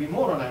apps might be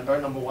more on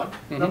Android. Number one.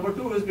 Number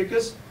two is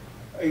because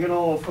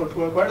for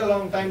quite a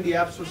long time the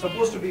apps were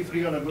supposed to be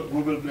free on a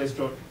Google Play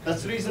Store.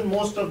 That's the reason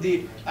most of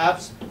the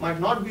apps might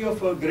not be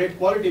of a great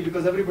quality,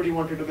 because everybody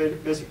wanted to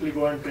basically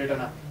go and create an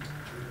app.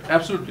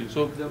 Absolutely.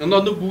 So and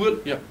on the Google,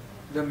 yeah.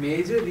 The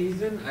major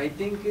reason I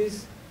think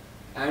is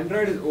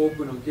Android is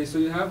open, okay, so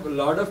you have a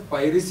lot of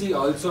piracy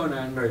also on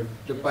Android.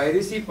 The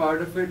piracy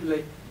part of it,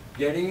 like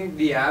getting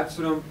the apps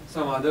from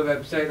some other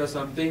website or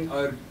something,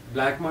 or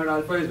Black Mart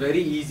Alpha, is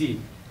very easy.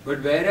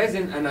 But whereas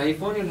in an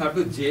iPhone you'll have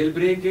to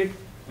jailbreak it,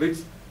 which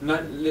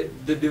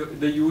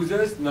the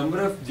users, number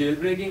of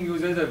jailbreaking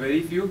users are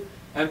very few,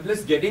 and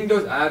plus getting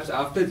those apps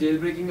after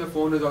jailbreaking a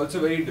phone is also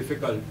very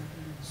difficult.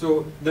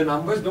 So the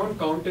numbers don't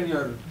count in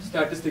your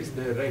statistics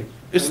there, right?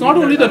 It's not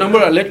only the number.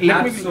 Let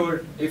me. Sold.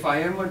 If I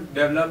am a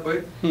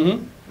developer,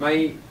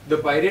 the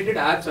pirated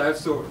apps I have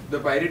sold, the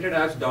pirated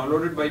apps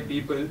downloaded by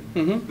people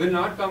will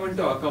not come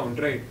into account,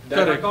 right?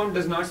 That account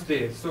does not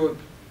stay. So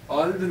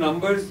all the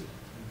numbers,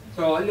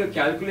 so all your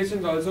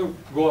calculations also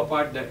go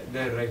apart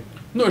there, right?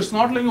 No, it's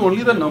not like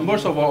only the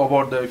numbers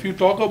about that. If you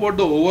talk about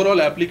the overall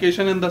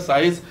application and the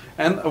size,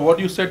 and what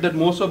you said that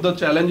most of the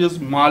challenges,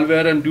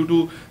 malware and due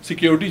to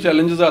security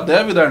challenges are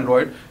there with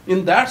Android.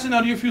 In that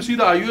scenario, if you see,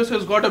 the iOS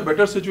has got a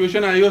better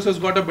situation, iOS has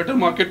got a better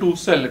market to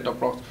sell it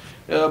across.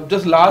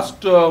 Just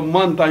last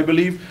month, I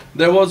believe,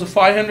 there was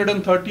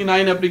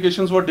 539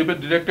 applications were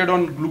detected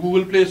on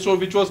Google Play Store,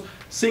 which was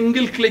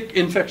single-click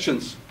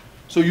infections.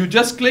 So you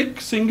just click,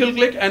 single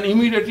click, and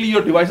immediately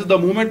your devices, the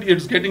moment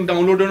it's getting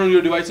downloaded on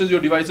your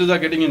devices are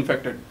getting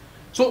infected.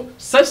 So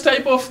such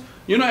type of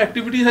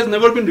activity has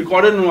never been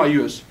recorded on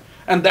iOS.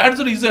 And that's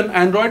the reason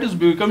Android is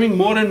becoming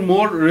more and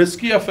more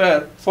risky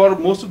affair for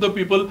most of the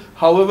people.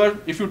 However,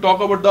 if you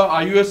talk about the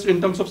iOS in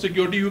terms of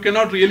security, you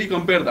cannot really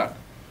compare that.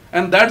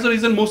 And that's the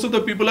reason most of the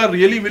people are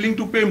really willing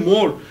to pay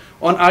more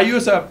on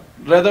iOS app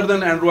rather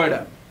than Android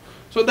app.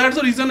 So that's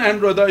the reason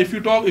Android,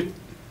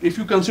 if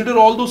you consider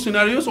all those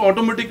scenarios,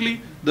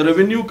 automatically the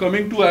revenue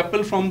coming to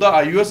Apple from the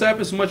iOS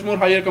app is much more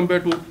higher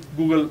compared to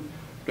Google.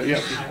 Yeah. I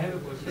have a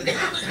question.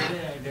 As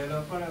a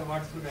developer,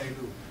 what should I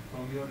do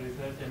from your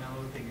research and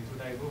our thinking?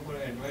 Should I go for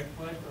Android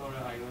first or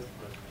iOS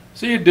first?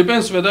 See, it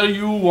depends whether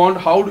you want,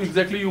 how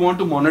exactly you want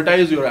to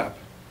monetize your app.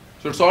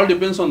 So it all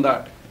depends on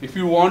that. If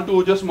you want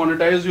to just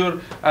monetize your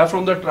app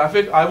from the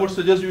traffic, I would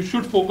suggest you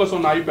should focus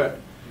on iPad.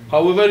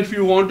 However, if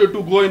you wanted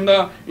to go in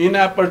the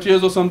in-app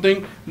purchase or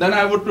something, then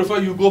I would prefer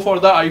you go for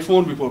the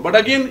iPhone before. But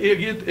again,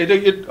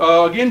 it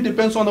again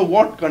depends on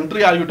what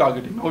country are you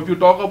targeting. Now, if you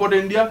talk about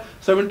India,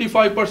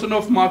 75%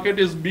 of market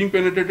is being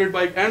penetrated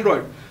by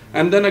Android.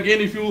 And then again,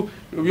 if you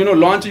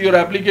launch your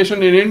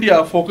application in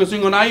India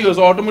focusing on iOS,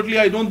 automatically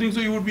I don't think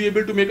so you would be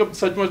able to make up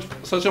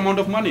such amount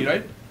of money,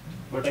 right?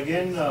 But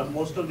again,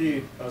 most of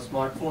the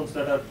smartphones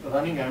that are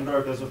running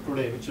Android as of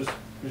today,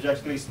 which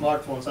actually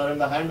smartphones, are in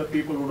the hand of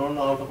people who don't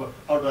know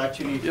how to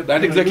actually. Yeah,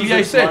 that exactly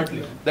I said.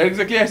 That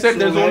exactly I said. So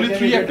there's only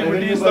 3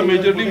 activities. The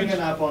majorly putting an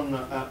app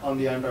on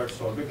the Android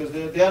store, because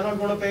they are not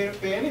going to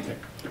pay anything.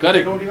 Correct.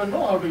 They don't even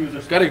know how to use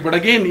it. Correct. But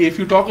again, if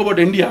you talk about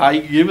India, I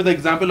gave you the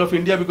example of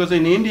India because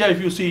in India, if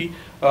you see,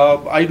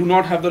 I do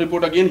not have the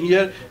report again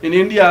here. In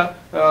India,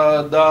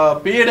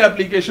 the paid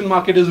application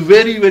market is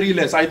very, very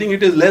less. I think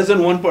it is less than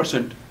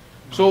 1%.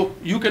 So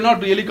you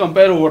cannot really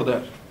compare over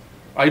there.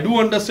 I do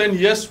understand,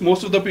 yes,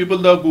 most of the people,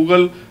 the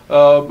Google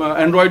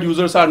Android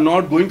users are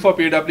not going for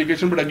paid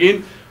application, but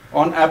again,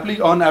 on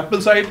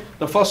Apple side,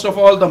 first of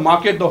all,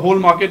 the whole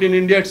market in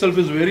India itself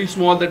is very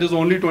small, that is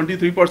only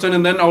 23%,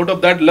 and then out of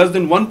that, less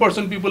than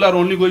 1% people are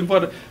only going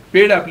for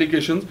paid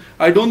applications.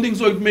 I don't think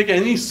so it make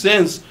any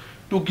sense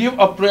to give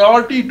a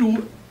priority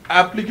to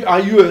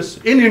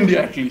iOS in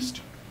India at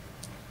least.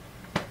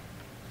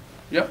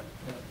 Yeah.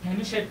 Can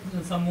you shed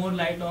some more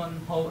light on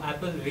how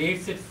Apple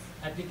rates its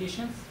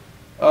applications?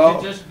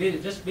 Is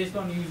it just based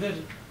on user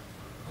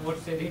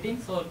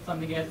ratings or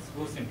something else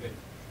goes into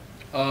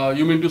it?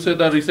 You mean to say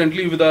that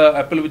recently with the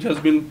Apple which has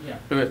been yeah.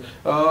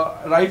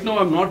 Right now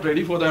I'm not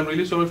ready for that. I'm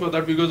really sorry for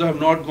that because I have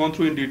not gone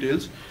through in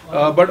details.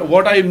 But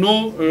what I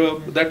know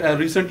that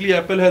recently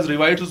Apple has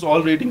revised its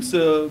all ratings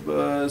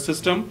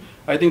system.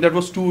 I think that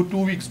was two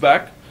weeks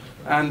back,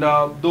 and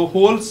the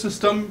whole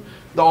system.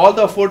 All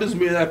the effort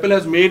Apple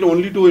has made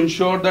only to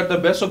ensure that the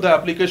best of the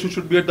application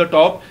should be at the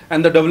top,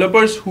 and the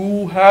developers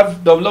who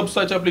have developed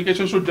such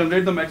applications should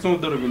generate the maximum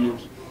of the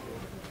revenues.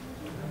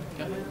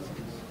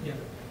 Yeah.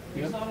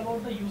 It's all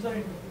about the user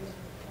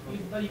interface.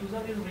 If the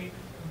user is rated,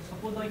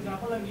 suppose the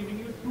example I'm giving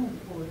you two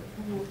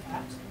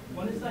apps.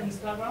 One is the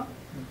Instagram,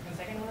 and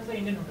second one is the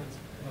Indian Hotels.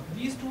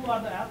 These two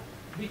are the apps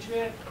which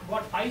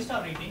got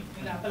 5-star rating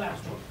in the Apple App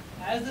Store.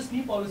 As this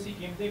new policy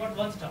came, they got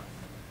 1 star.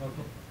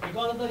 Okay.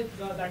 Because of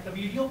the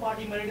video part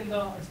embedded in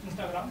the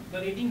Instagram, the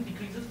rating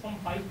decreases from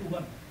 5 to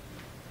 1.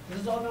 This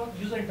is all about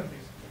user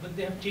interface. but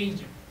they have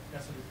changed it.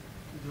 That's the reason.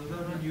 Those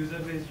are not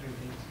user-based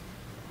ratings.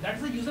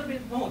 That's the user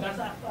based. No, that's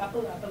the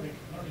Apple rating,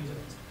 not user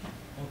based.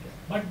 Okay.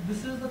 But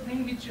this is the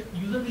thing which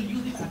user will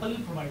use if Apple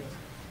will provide us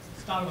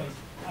star wise.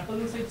 Apple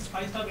will say it's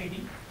 5-star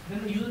rating.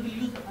 Then the user will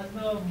use as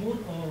the more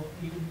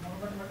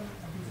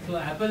So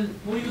Apple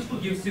more useful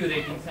gives you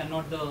ratings and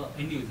not the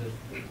end user.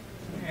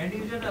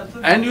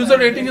 End user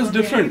rating is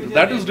different.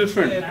 That is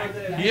different.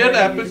 Here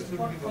Apple.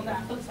 From the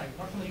Apple side,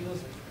 not from the user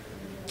side.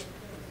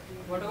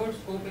 What about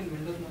scope in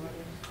Windows nowadays?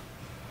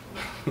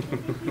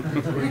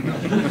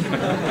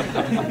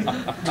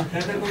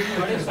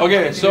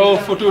 Okay, so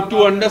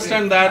to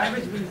understand that,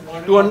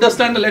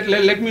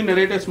 let me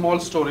narrate a small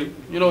story.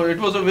 You know, it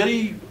was a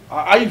very,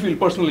 I feel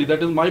personally,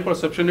 that is my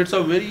perception, it's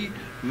a very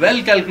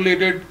well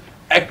calculated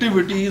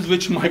activities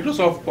which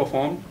Microsoft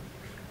performed.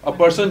 A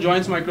person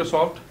joins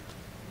Microsoft,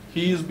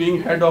 he is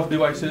being head of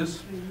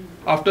devices.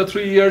 After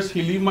 3 years,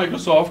 he leaves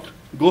Microsoft,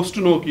 goes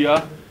to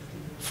Nokia,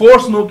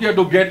 forced Nokia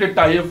to get a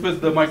tie-up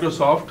with the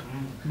Microsoft,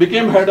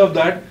 became head of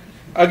that.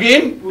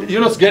 Again, you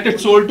know, get it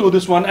sold to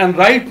this one. And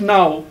right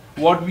now,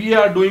 what we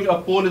are doing,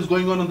 a poll is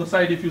going on the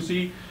side. If you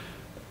see,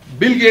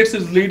 Bill Gates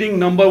is leading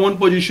 #1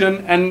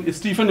 position, and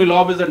Stephen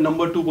Ilob is at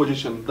 #2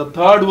 position. The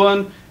third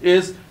one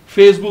is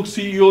Facebook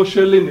CEO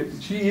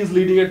Sheryl. She is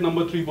leading at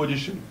 #3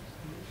 position.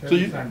 So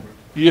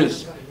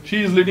yes,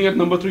 she is leading at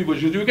 #3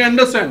 position. You can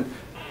understand.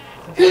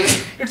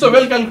 It's a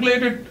well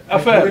calculated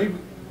affair.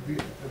 The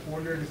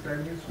poll you're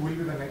describing is who will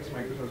be the next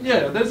Microsoft?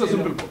 Yeah, that's a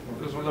simple poll.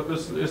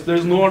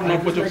 There's not much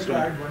of like to story.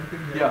 add one thing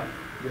here. Yeah.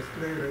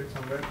 Yesterday I read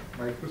somewhere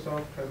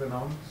Microsoft has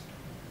announced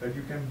that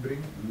you can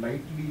bring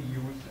lightly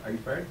used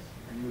iPads.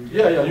 And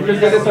Yeah, you can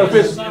get a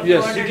Surface.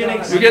 Yes,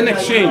 you can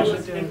exchange.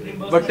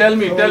 But tell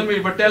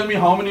me,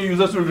 how many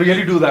users will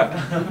really do that?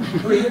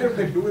 So even if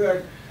they do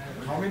that,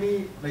 how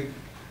many, like,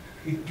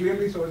 it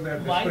clearly shows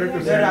that desperate to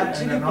They're sell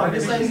actually and not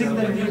criticizing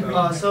the new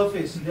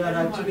Surface. They are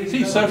actually.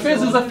 See,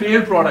 Surface is a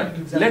failed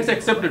product. Let's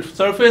accept it.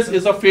 Surface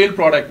is a failed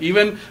product.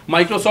 Even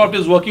Microsoft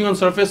is working on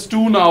Surface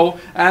 2 now,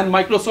 and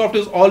Microsoft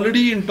is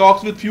already in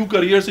talks with few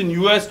carriers in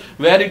US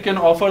where it can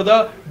offer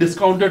the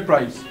discounted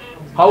price.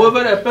 However,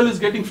 Apple is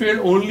getting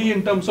failed only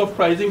in terms of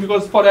pricing,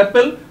 because for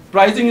Apple,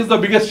 pricing is the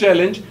biggest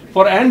challenge.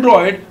 For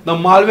Android, the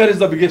malware is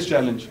the biggest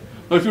challenge.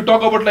 Now, if you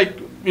talk about, like,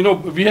 you know,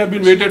 we have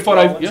been waited for.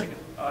 I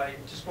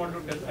just want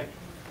to tell, like,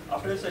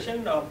 after the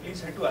session,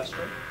 please head to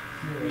Astro.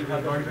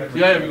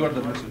 Yeah, we got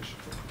the message.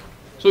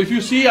 So if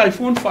you see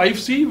iPhone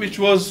 5C, which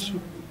was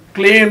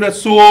claimed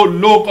as so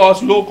low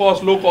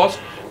cost.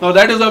 Now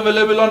that is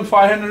available on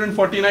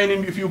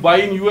 549. If you buy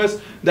in US,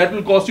 that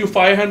will cost you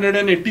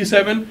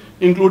 587,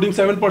 including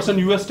 7%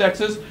 US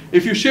taxes.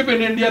 If you ship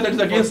in India, that is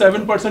again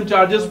 7%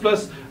 charges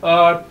plus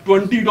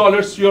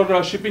 $20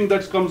 your shipping.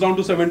 That comes down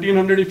to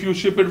 1,700. If you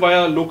ship it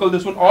via local,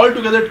 this one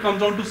altogether it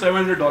comes down to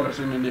 $700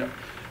 in India.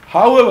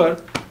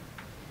 However,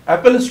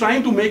 Apple is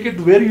trying to make it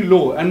very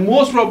low, and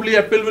most probably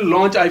Apple will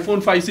launch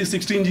iPhone 5C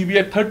 16GB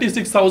at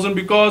 36,000,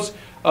 because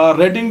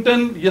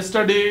Reddington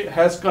yesterday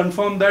has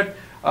confirmed that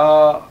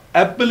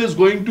Apple is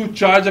going to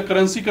charge a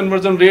currency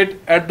conversion rate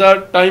at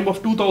the time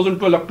of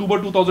 2012, October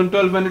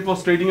 2012, when it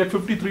was trading at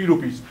 53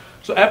 rupees.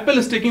 So Apple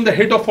is taking the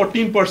hit of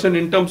 14%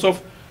 in terms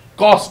of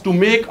cost to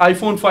make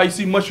iPhone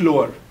 5C much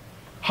lower.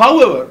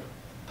 However,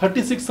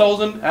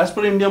 36,000 as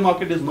per India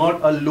market is not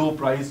a low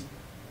price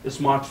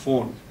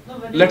smartphone. No,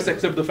 Let's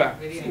accept the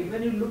fact.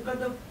 When you look at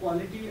the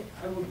quality,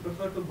 I would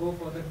prefer to go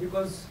for that,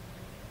 because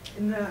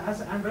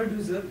as an Android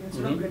user,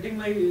 instead of getting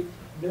my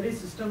very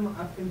system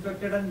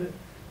infected and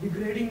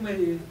degrading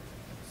my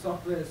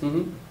software,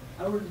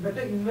 I would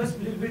better invest a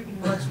little bit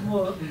much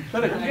more.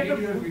 Correct. And get a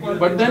good quality.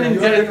 But then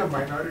You are in a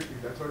minority.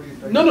 That's what he's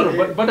trying to No,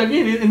 say. but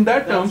again, in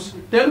that terms,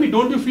 tell me,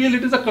 don't you feel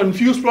it is a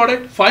confused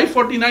product?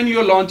 549, you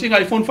are launching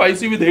iPhone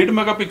 5C with 8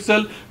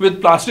 megapixel with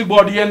plastic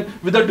body and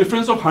with a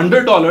difference of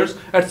 $100.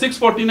 At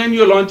 649,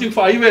 you are launching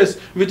 5S,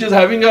 which is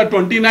having a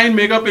 29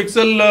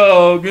 megapixel,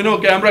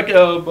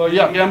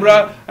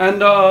 camera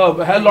and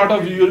a hell lot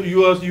of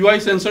UI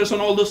sensors and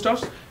all those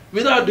stuffs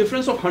with a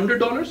difference of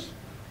 $100.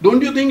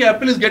 Don't you think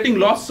Apple is getting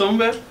lost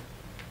somewhere?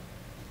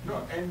 No,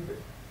 and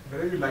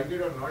whether you like it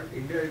or not,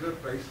 India is a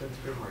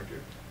price-sensitive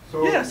market.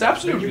 So Yes,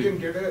 absolutely. You can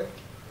get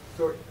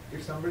so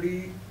if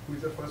somebody who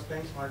is a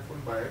first-time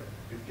smartphone buyer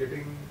is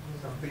getting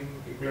something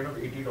equivalent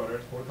of $80,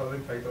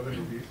 4,000, 5,000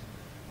 rupees,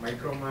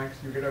 Micro Max,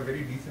 you get a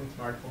very decent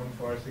smartphone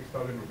for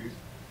 6,000 rupees.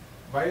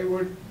 Why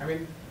would,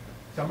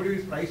 somebody who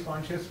is price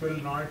conscious will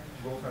not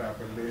go for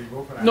Apple, they will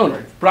go for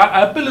Android. No,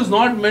 Apple is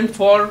not meant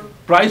for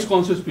price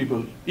conscious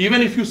people.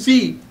 Even if you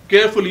see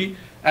carefully,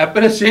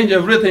 Apple has changed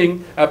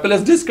everything. Apple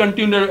has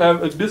discontinued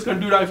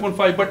iPhone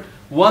 5, but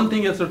one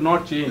thing has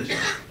not changed.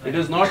 It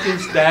has not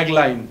changed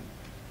tagline.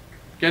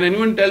 Can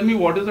anyone tell me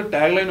what is the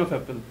tagline of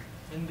Apple?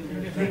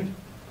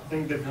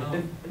 Think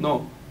different.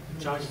 No.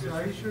 Why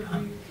should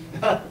we?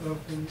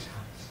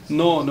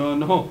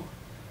 No.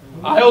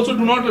 I also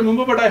do not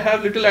remember, but I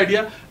have little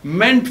idea.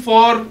 Meant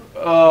for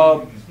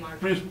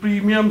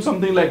premium,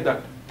 something like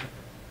that.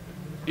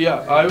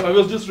 Yeah, I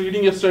was just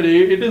reading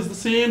yesterday. It is the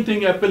same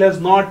thing. Apple has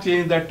not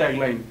changed that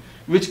tagline.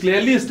 which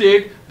clearly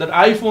state that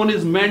iPhone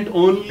is meant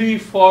only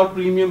for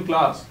premium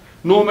class.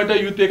 No matter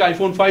you take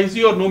iPhone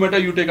 5C or no matter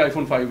you take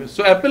iPhone 5S.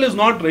 So Apple is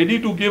not ready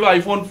to give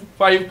iPhone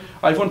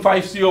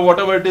 5C or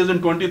whatever it is in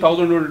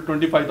 20,000 or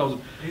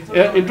 25,000.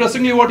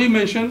 Interestingly, what he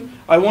mentioned,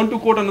 I want to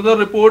quote another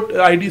report.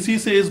 IDC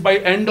says by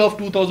end of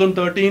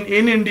 2013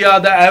 in India,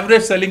 the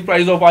average selling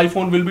price of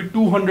iPhone will be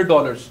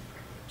 $200.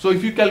 So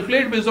if you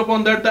calculate based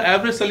upon that, the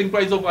average selling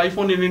price of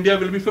iPhone in India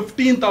will be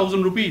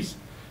 15,000 rupees.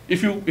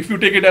 If you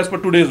take it as per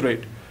today's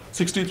rate,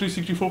 63,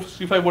 64,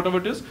 65, whatever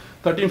it is,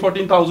 13,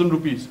 14,000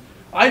 rupees.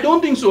 I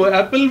don't think so.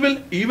 Apple will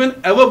even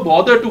ever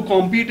bother to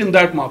compete in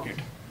that market.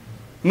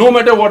 No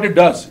matter what it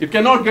does. It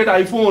cannot get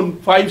iPhone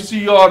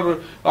 5C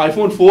or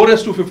iPhone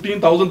 4S to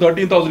 15,000,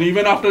 13,000.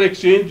 Even after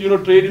exchange,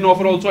 trade-in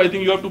offer also, I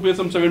think you have to pay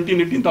some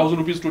 17, 18,000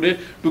 rupees today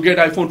to get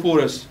iPhone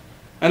 4S.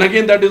 And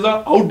again, that is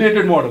an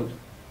outdated model.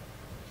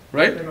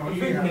 Right? It can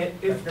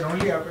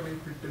only happen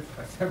if it is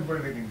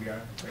assembled in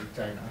India, like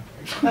China.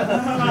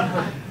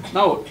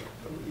 Now,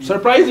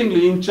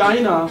 surprisingly, in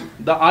China,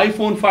 the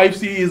iPhone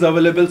 5C is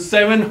available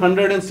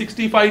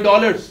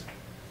 $765.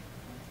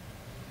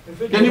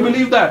 Can you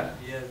believe that?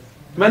 Yes.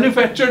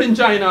 Manufactured in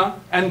China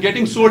and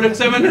getting sold at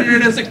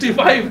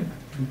 $765.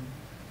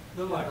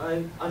 No,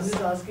 I'm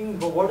just asking,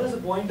 what is the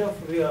point of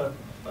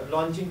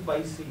launching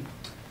 5C?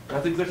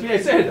 That's exactly what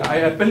I said.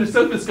 Apple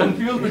itself is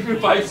confused between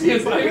 5C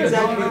and 5S.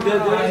 Exactly.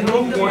 There is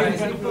no point.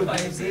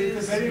 5C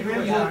is Very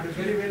well made.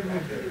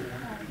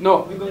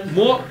 No,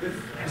 more.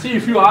 See,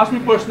 if you ask me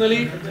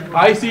personally,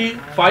 I see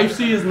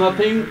 5C is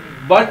nothing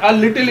but a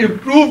little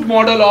improved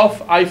model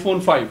of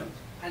iPhone 5.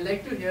 I'd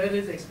like to hear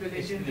his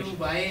explanation to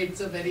why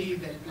it's a very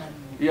well planned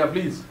move. Yeah,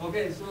 please.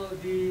 Okay, so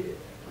the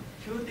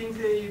few things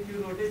if you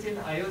notice in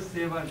iOS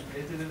 7,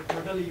 it's a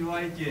total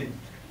UI change.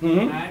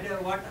 Mm-hmm. And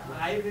what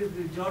I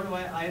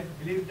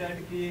believe that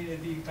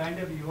the kind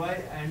of UI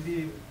and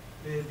the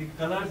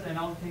colors and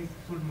all things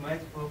should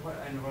match proper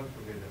and work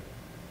together.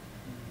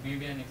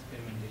 Maybe an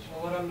experimentation.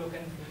 Overall look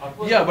and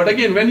Yeah, but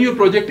again, when you're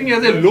projecting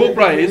as a low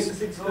price,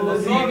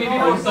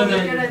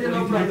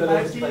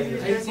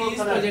 5C is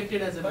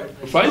projected as a low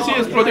price. 5C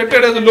is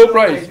projected as a low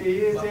price. He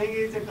is saying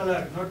it's a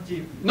color, not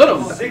cheap.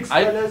 No, 6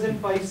 colors in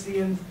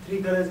 5C and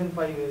 3 colors in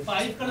 5S.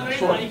 5 color in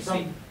Sure.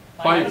 5C.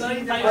 Five. 5 color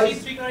in 5C,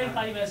 3 color in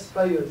 5S.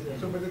 5 years.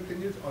 So, but the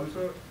thing is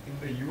also in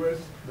the US,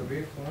 the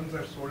way phones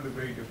are sold is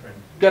very different.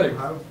 Correct.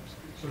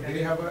 So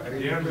they have a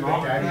arrangement with the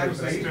carriers,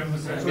 right?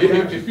 So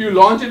If you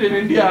launch it in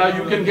India,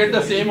 you can get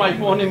the same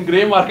iPhone in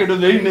grey market the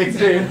very next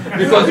day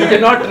because you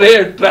cannot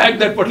track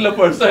that particular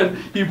person.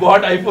 He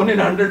bought iPhone in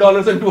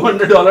 $100 and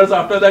 $200.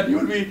 After that, you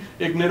will be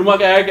एक निर्मा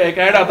का एक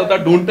ad आता था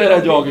ढूंढते रह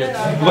जाओगे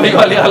वही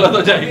वाली हालत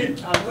हो जाएगी.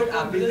 But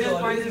business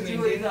point of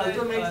view, it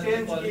also makes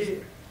sense.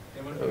 Sorry.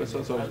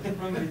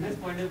 From business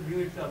point of view,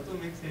 it also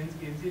makes sense.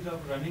 Instead of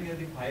running as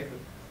a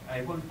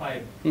iPhone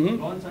 5,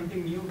 launch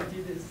something new which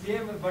is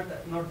same but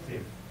not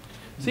same.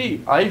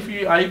 See, I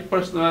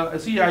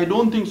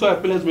don't think so.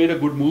 Apple has made a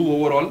good move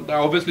overall.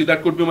 Obviously,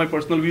 that could be my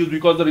personal views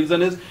because the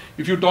reason is,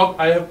 if you talk,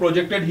 I have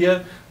projected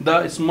here,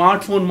 the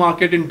smartphone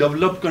market in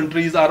developed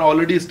countries are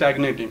already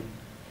stagnating.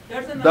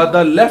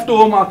 The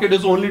leftover market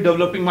is only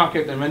developing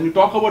market, and when you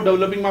talk about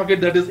developing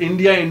market, that is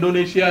India,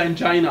 Indonesia, and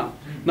China.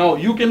 Now,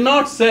 you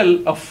cannot sell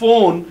a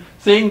phone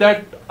saying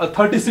that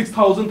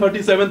 36,000,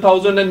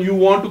 37,000, and you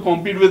want to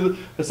compete with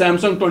the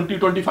Samsung 20,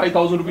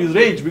 25,000 rupees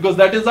range because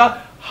that is the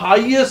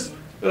highest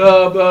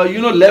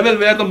level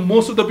where the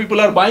most of the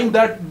people are buying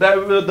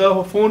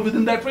the phone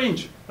within that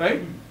range,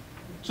 right?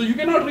 So you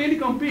cannot really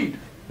compete.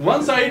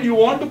 One side you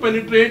want to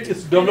penetrate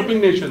is developing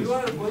nations. You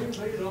are going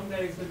very wrong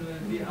direction.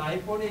 The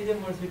iPhone is a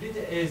Mercedes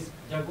S,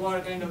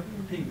 Jaguar kind of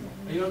thing.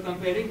 You are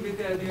comparing with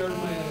your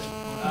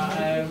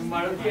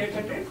Maruti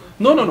 800?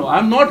 No.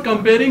 I'm not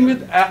comparing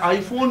with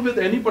iPhone with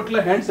any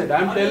particular handset.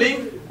 I'm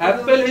telling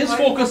Apple is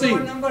focusing.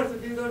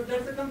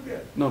 That's a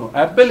compare. No.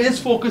 Apple is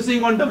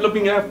focusing on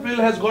developing. Apple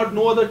has got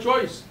no other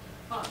choice,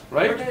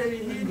 right? But he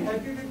is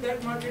happy with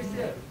that market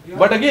share.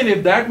 But again,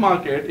 if that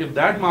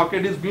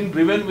market is being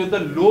driven with a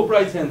low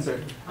price handset,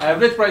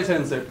 average price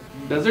handset,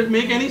 does it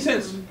make any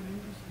sense?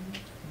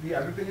 the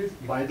other thing is,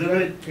 By the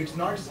way, it's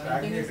not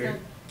stagnated.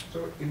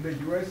 So in the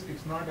US,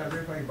 it's not as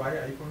if I buy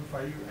iPhone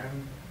 5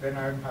 and then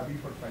I'm happy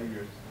for 5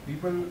 years.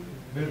 People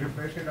will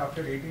refresh it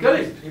after 18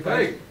 years.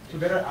 Correct. So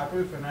there are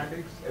Apple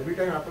fanatics. Every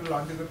time Apple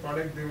launches a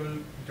product, they will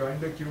join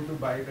the queue to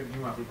buy the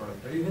new Apple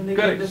product, right? Even they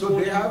Correct. get the So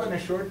they have an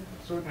assured,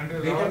 so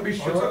they can be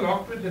sure. Also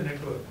locked with the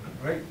network.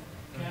 Right.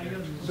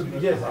 So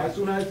yes, as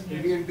soon as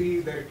AT&T,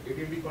 the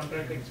AT&T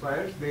contract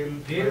expires, They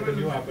buy the will-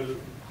 new Apple.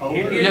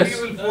 However, Yes.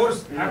 AT&T will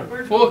force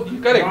Apple For-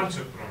 to correct. launch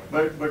a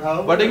product. but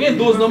how? But again,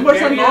 those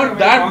numbers are not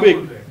that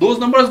big. Those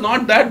numbers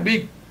not that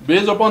big.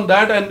 Based upon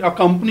that, and a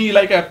company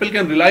like Apple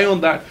can rely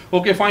on that.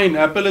 Okay, fine.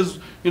 Apple is,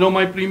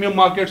 my premium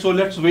market, so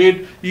let's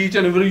wait. Each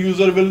and every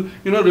user will,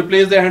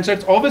 replace their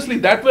handsets. Obviously,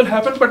 that will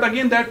happen. But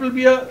again, that will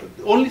be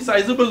only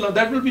sizable.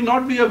 That will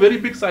not be a very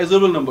big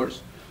sizable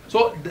numbers.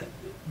 So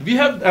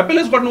Apple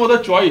has got no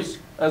other choice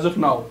as of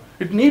now.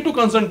 It need to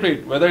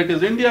concentrate, whether it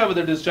is India,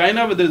 whether it is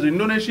China, whether it is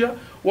Indonesia,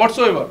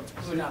 whatsoever.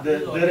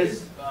 There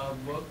is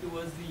work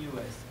towards the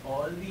US.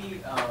 All the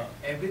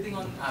everything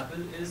on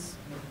Apple is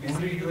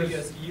basically to the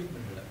US.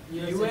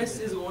 US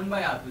is owned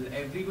by Apple.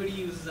 Everybody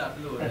uses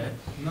Apple over there.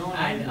 No.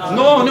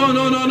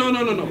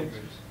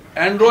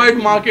 Android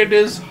market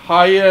is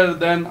higher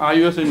than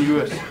iOS in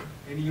US.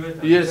 In US,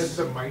 yes.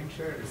 The mind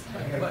share is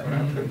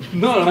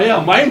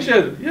mind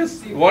share. Yes.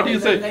 See, what do you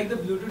say? Like the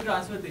Bluetooth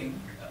transfer thing,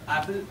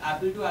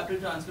 Apple to Apple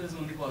transfer is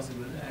only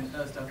possible and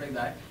stuff like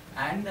that.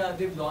 And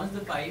they've launched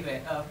the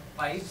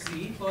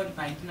 5C for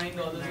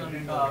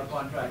 $99 on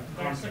contract.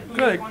 That's a 2-year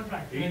Correct.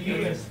 contract in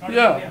US, not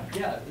Yeah. India.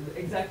 Yeah,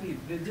 exactly.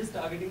 They're just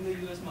targeting the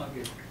US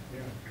market.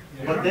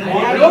 But then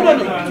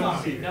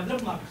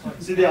Developed market, sorry.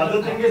 see, the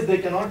other thing is they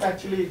cannot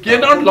actually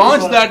Cannot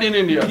launch that in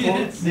India.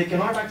 They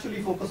cannot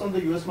actually focus on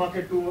the US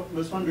market to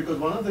this one, because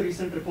one of the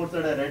recent reports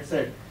that I read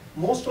said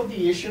most of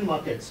the Asian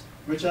markets,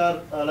 which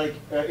are like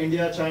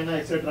India, China,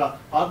 etc.,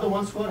 are the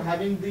ones who are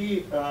having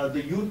the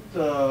youth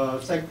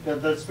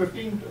that's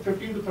 15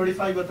 to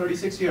 35 or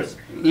 36 years.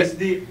 Is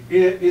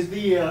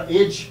the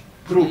age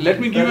group. Let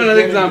me give you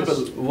another example.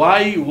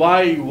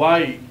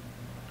 Why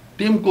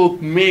Tim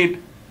Cook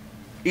made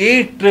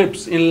 8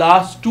 trips in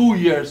last 2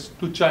 years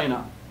to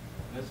China?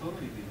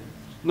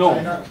 No,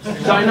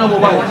 China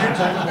Mobile.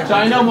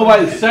 China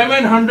Mobile,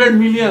 700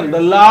 million,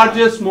 the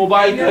largest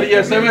mobile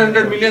carrier,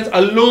 700 million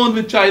alone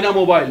with China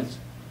Mobiles.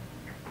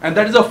 And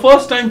that is the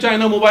first time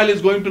China Mobile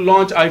is going to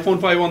launch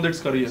iPhone 5 on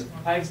its career.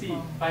 5C.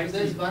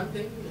 There's one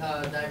thing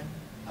that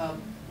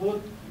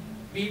both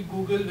beat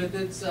Google with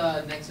its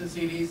Nexus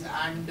series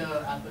and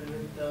Apple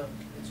with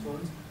its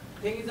phones.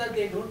 Thing is that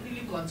they don't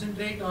really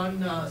concentrate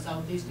on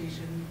Southeast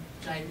Asian,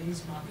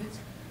 Chinese markets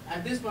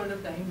at this point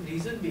of time.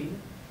 Reason being,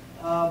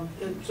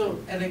 so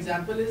an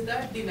example is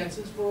that the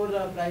Nexus 4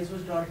 price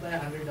was dropped by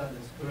 $100.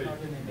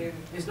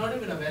 It's not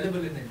even available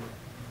in India.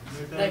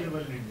 It's available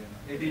in India.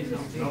 It is.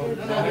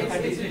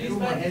 It's released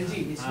by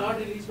LG. It's not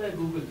released by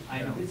Google. I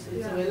know. It's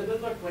available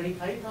for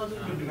 25,000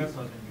 rupees.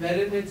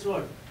 Wherein it's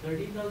what?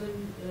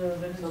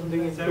 13,000.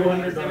 Something in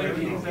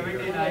 17.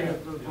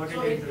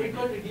 So it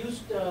got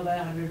reduced by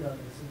 $100. So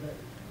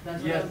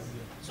that's what.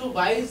 So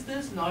why is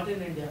this not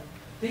in India?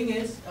 Thing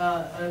is,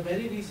 a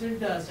very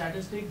recent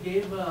statistic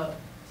gave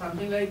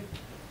something like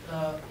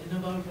in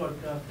about what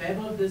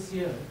Feb of this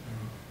year,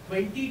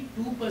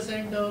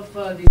 22% of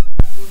the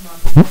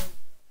market.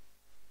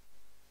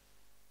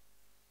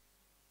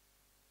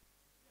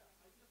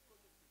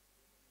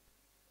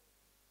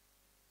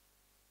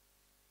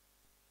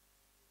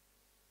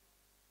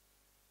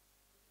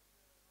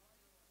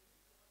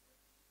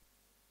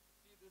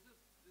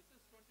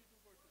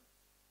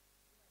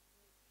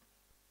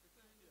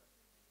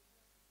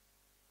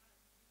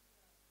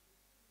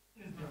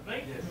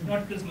 Right?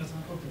 Not Christmas.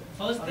 Okay.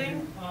 First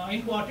thing,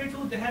 in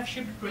Q2 they have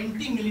shipped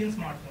 20 million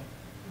smartphones.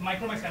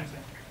 Micromax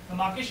Samsung. The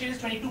market share is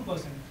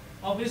 22%.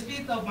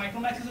 Obviously, the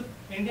Micromax is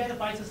India is a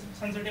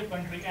price-sensitive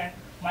country, and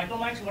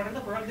Micromax, whatever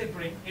the product they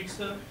bring, it's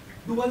a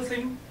dual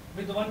SIM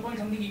with the 1 point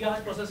something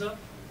gigahertz processor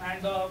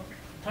and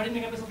 30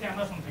 megapixel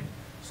camera something.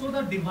 So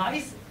the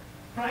device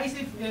price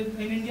if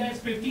in India is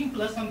 15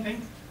 plus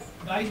something.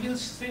 Guys will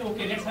say,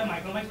 okay, let's have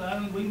Micromax rather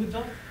than going with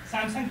the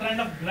Samsung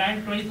brand of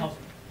grand 20,000.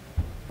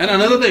 And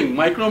another thing,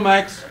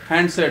 Micromax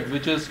handset,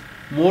 which is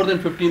more than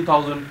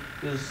 15,000,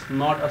 is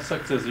not a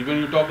success. Even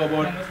you talk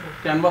about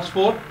Canvas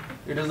 4,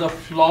 it is a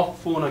flop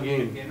phone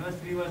again. Canvas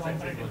 3 was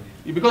successful.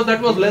 Because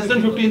that was less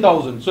than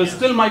 15,000. So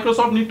still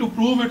Microsoft need to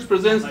prove its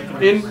presence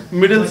in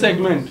middle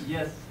segment.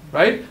 Yes.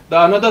 Right?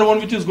 The another one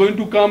which is going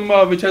to come,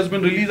 which has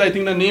been released, I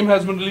think the name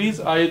has been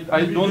released. I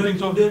don't think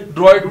so.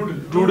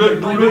 Doodle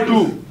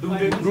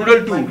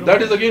 2.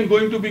 That is again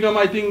going to become,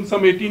 I think,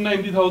 some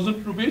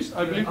 90,000 rupees.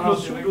 I believe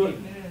close to.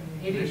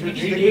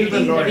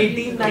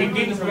 18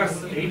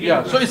 plus.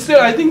 Yeah, so it's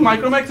still, I think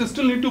Micromax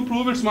still need to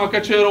prove its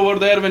market share over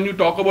there. When you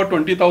talk about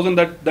 20,000,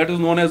 that is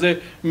known as a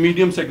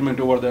medium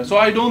segment over there. So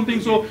I don't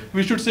think so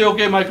we should say,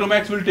 okay,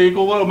 Micromax will take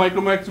over or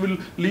Micromax will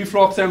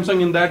leapfrog Samsung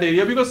in that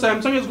area, because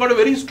Samsung has got a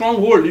very strong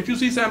hold. If you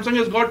see, Samsung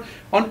has got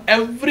on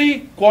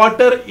every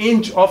quarter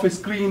inch of a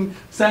screen,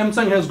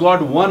 Samsung has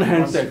got one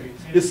handset.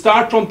 It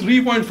starts from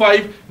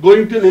 3.5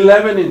 going till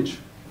 11 inch.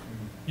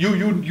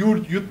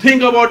 You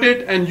think about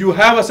it and you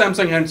have a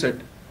Samsung handset.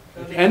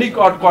 Any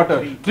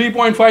quarter,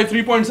 3.5,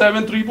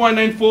 3.7,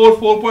 3.9, 4,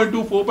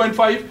 4.2,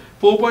 4.5,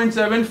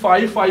 4.7,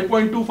 5,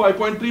 5.2,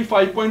 5.3,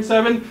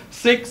 5.7,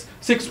 6,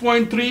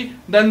 6.3,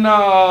 then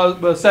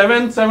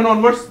 7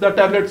 onwards the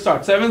tablet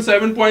starts.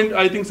 7 point,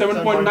 I think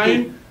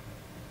 7.9,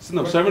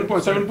 no,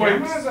 7.7.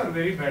 Cameras are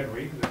very bad,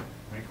 right?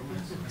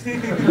 Because you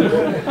need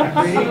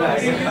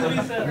to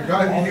invest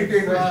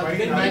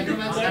money.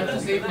 Micromax have to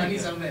save money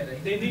somewhere,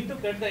 right? They need to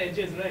cut the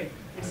edges, right?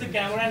 It's the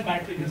camera and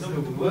battery. These are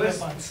the two good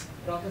parts.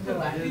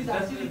 Processor is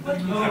at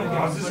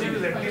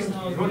least,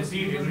 you don't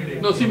see it every day.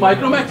 No, see,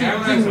 Micromax is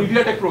using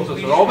MediaTek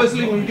processor.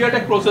 Obviously,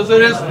 MediaTek processor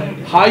is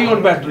high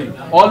on battery.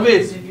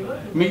 Always.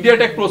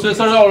 MediaTek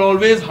processors are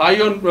always high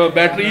on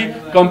battery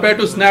compared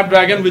to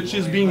Snapdragon, which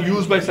is being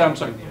used by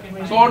Samsung.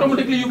 So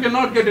automatically you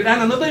cannot get it.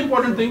 And another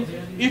important thing,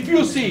 if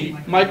you see,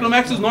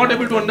 Micromax is not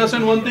able to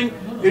understand one thing,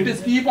 it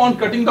is keep on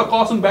cutting the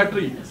cost on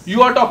battery.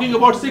 You are talking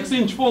about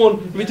 6-inch phone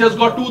which has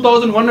got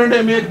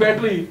 2100 mAh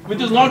battery,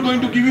 which is not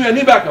going to give you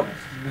any backup.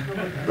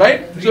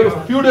 Right? So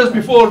a few days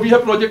before, we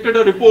have projected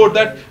a report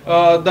that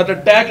that the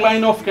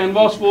tagline of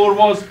Canvas 4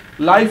 was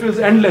 "Life is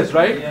endless,"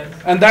 right? Yes.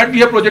 And that we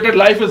have projected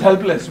 "Life is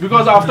helpless,"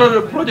 because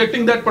after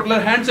projecting that particular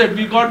handset,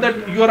 we got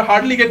that you are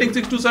hardly getting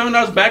 6 to 7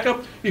 hours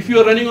backup if you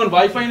are running on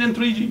Wi-Fi and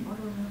 3G.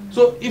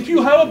 So if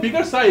you have a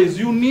bigger size,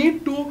 you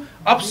need to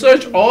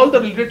upsurge all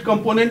the related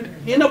component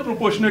in a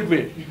proportionate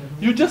way.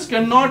 You just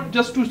cannot,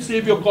 just to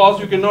save your cost,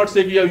 you cannot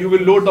say, yeah, you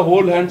will load the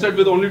whole handset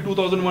with only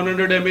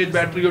 2100 mAh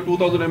battery or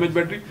 2000 mAh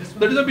battery.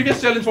 That is the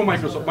biggest challenge for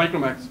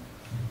Micromax.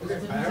 Okay,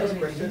 I have a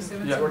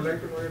question. Yeah. I would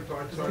like to know your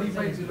thoughts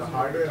on the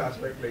hardware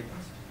aspect, like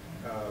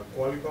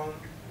Qualcomm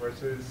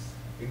versus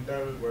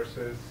Intel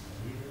versus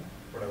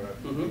whatever,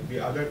 the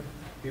other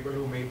people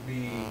who make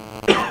the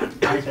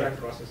high-band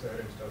processor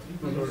and stuff.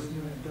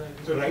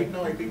 So right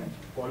now, I think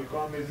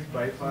Qualcomm is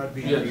by far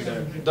the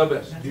leader. The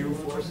best. Do you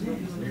foresee?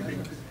 Do you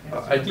think?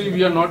 Actually,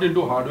 we are not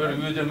into hardware.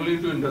 We are generally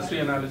into industry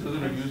analysis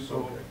and reviews,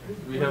 so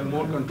we have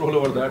more control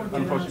over that.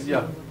 Unfortunately,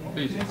 yeah.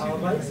 Please.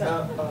 Why is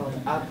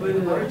Apple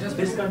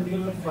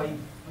discontinued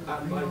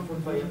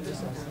iPhone 5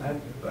 business?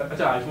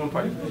 iPhone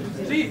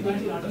 5. See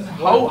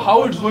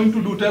how it's going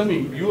to do. Tell me.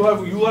 You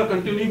are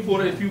continuing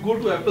for. If you go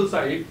to Apple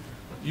site,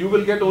 you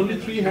will get only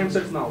 3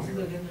 handsets now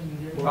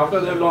after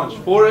they have launched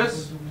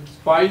 4S,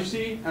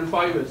 5C, and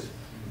 5S.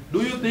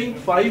 Do you think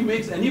 5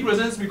 makes any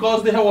presence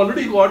because they have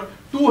already got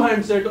 2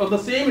 handsets on the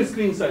same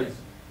screen size?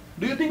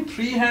 Do you think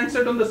 3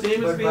 handsets on the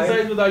same screen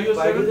size with iOS 7?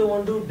 Why do they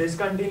want to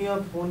discontinue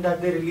a phone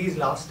that they released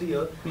last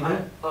year?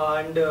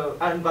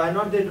 And why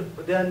not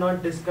they are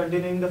not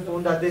discontinuing the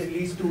phone that they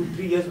released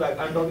 2-3 years back?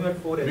 I'm talking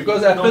about 4S.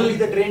 Because Apple, normally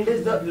the trend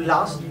is the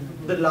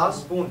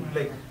last phone,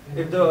 like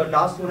if the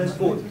last phone is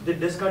 4, they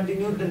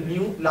discontinue the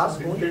new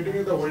last phone.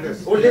 Continue the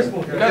oldest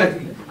phone,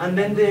 exactly. And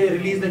then they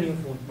release the new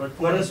phone. But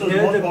 4S was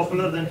more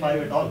popular than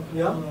 5 at all.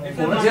 Yeah.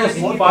 Yes,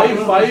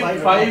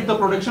 5 the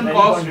production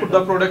cost,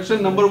 the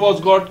production number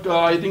was got,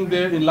 I think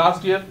they in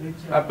last year,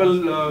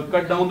 Apple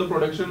cut down the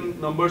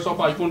production numbers of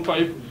iPhone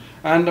 5.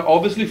 And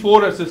obviously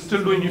 4S is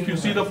still doing, if you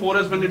see the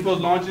 4S when it was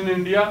launched in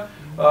India,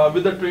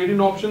 with the trade-in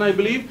option, I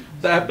believe,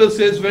 the Apple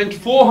sales went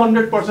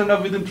 400%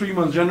 up within 3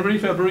 months, January,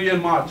 February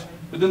and March.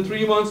 Within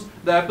 3 months,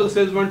 the Apple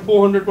sales went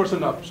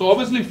 400% up. So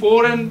obviously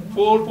 4 and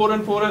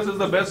 4S is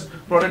the best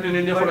product in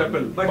India for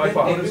Apple by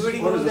far. Everybody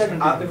knows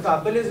that if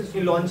Apple is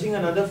launching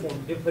another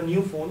phone, if a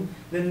new phone,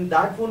 then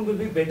that phone will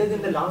be better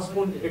than the last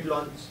phone it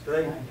launched,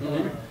 right?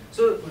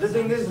 So the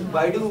thing is,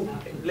 why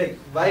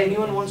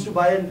anyone wants to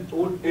buy an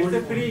old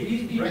phone?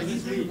 Free.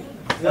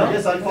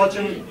 Yes,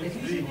 unfortunately, it's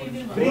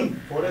free.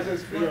 4S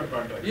is free on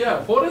contract.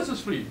 Yeah, 4S is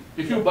free.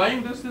 If you're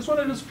buying this one,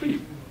 it is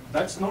free.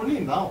 That's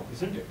only now,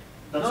 isn't it?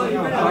 That's no,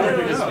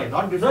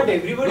 not before. Not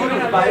everybody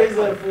buys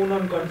a phone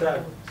on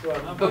contract. So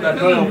that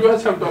is in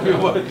US I'm talking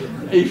about.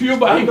 If you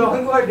buy, I'm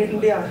talking about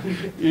India.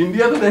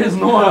 India, there is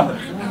no,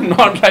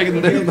 not like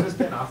there is just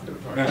an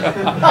afterthought.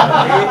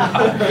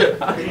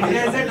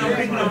 India is a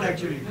dumping ground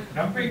actually.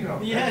 Dumping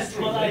ground. Yes,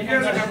 well, India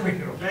is a dumping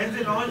ground. When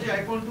they launched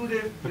iPhone 2,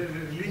 they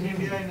released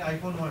India in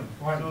iPhone 1.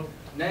 So,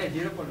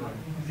 0.1.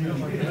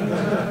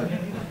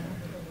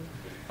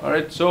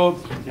 Alright, so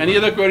any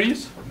other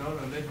queries? no,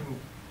 let's move.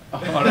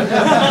 Alright.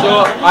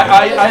 So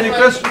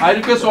I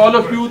request all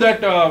of you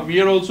that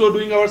we are also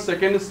doing our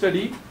second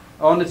study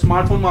on the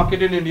smartphone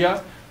market in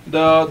India.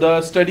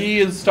 The study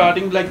is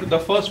starting, like the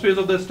first phase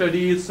of the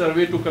study is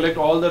survey to collect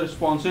all the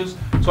responses.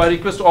 So I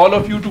request all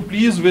of you to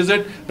please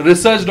visit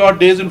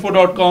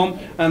research.daysinfo.com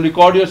and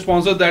record your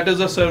responses. That is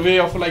a survey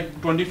of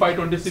like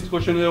 25-26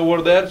 questions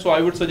over there. So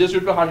I would suggest you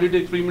to hardly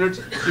take 3 minutes.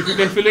 If you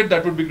can fill it,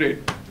 that would be great.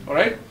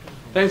 Alright.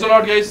 Thanks a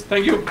lot, guys.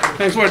 Thank you.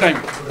 Thanks for your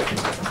time.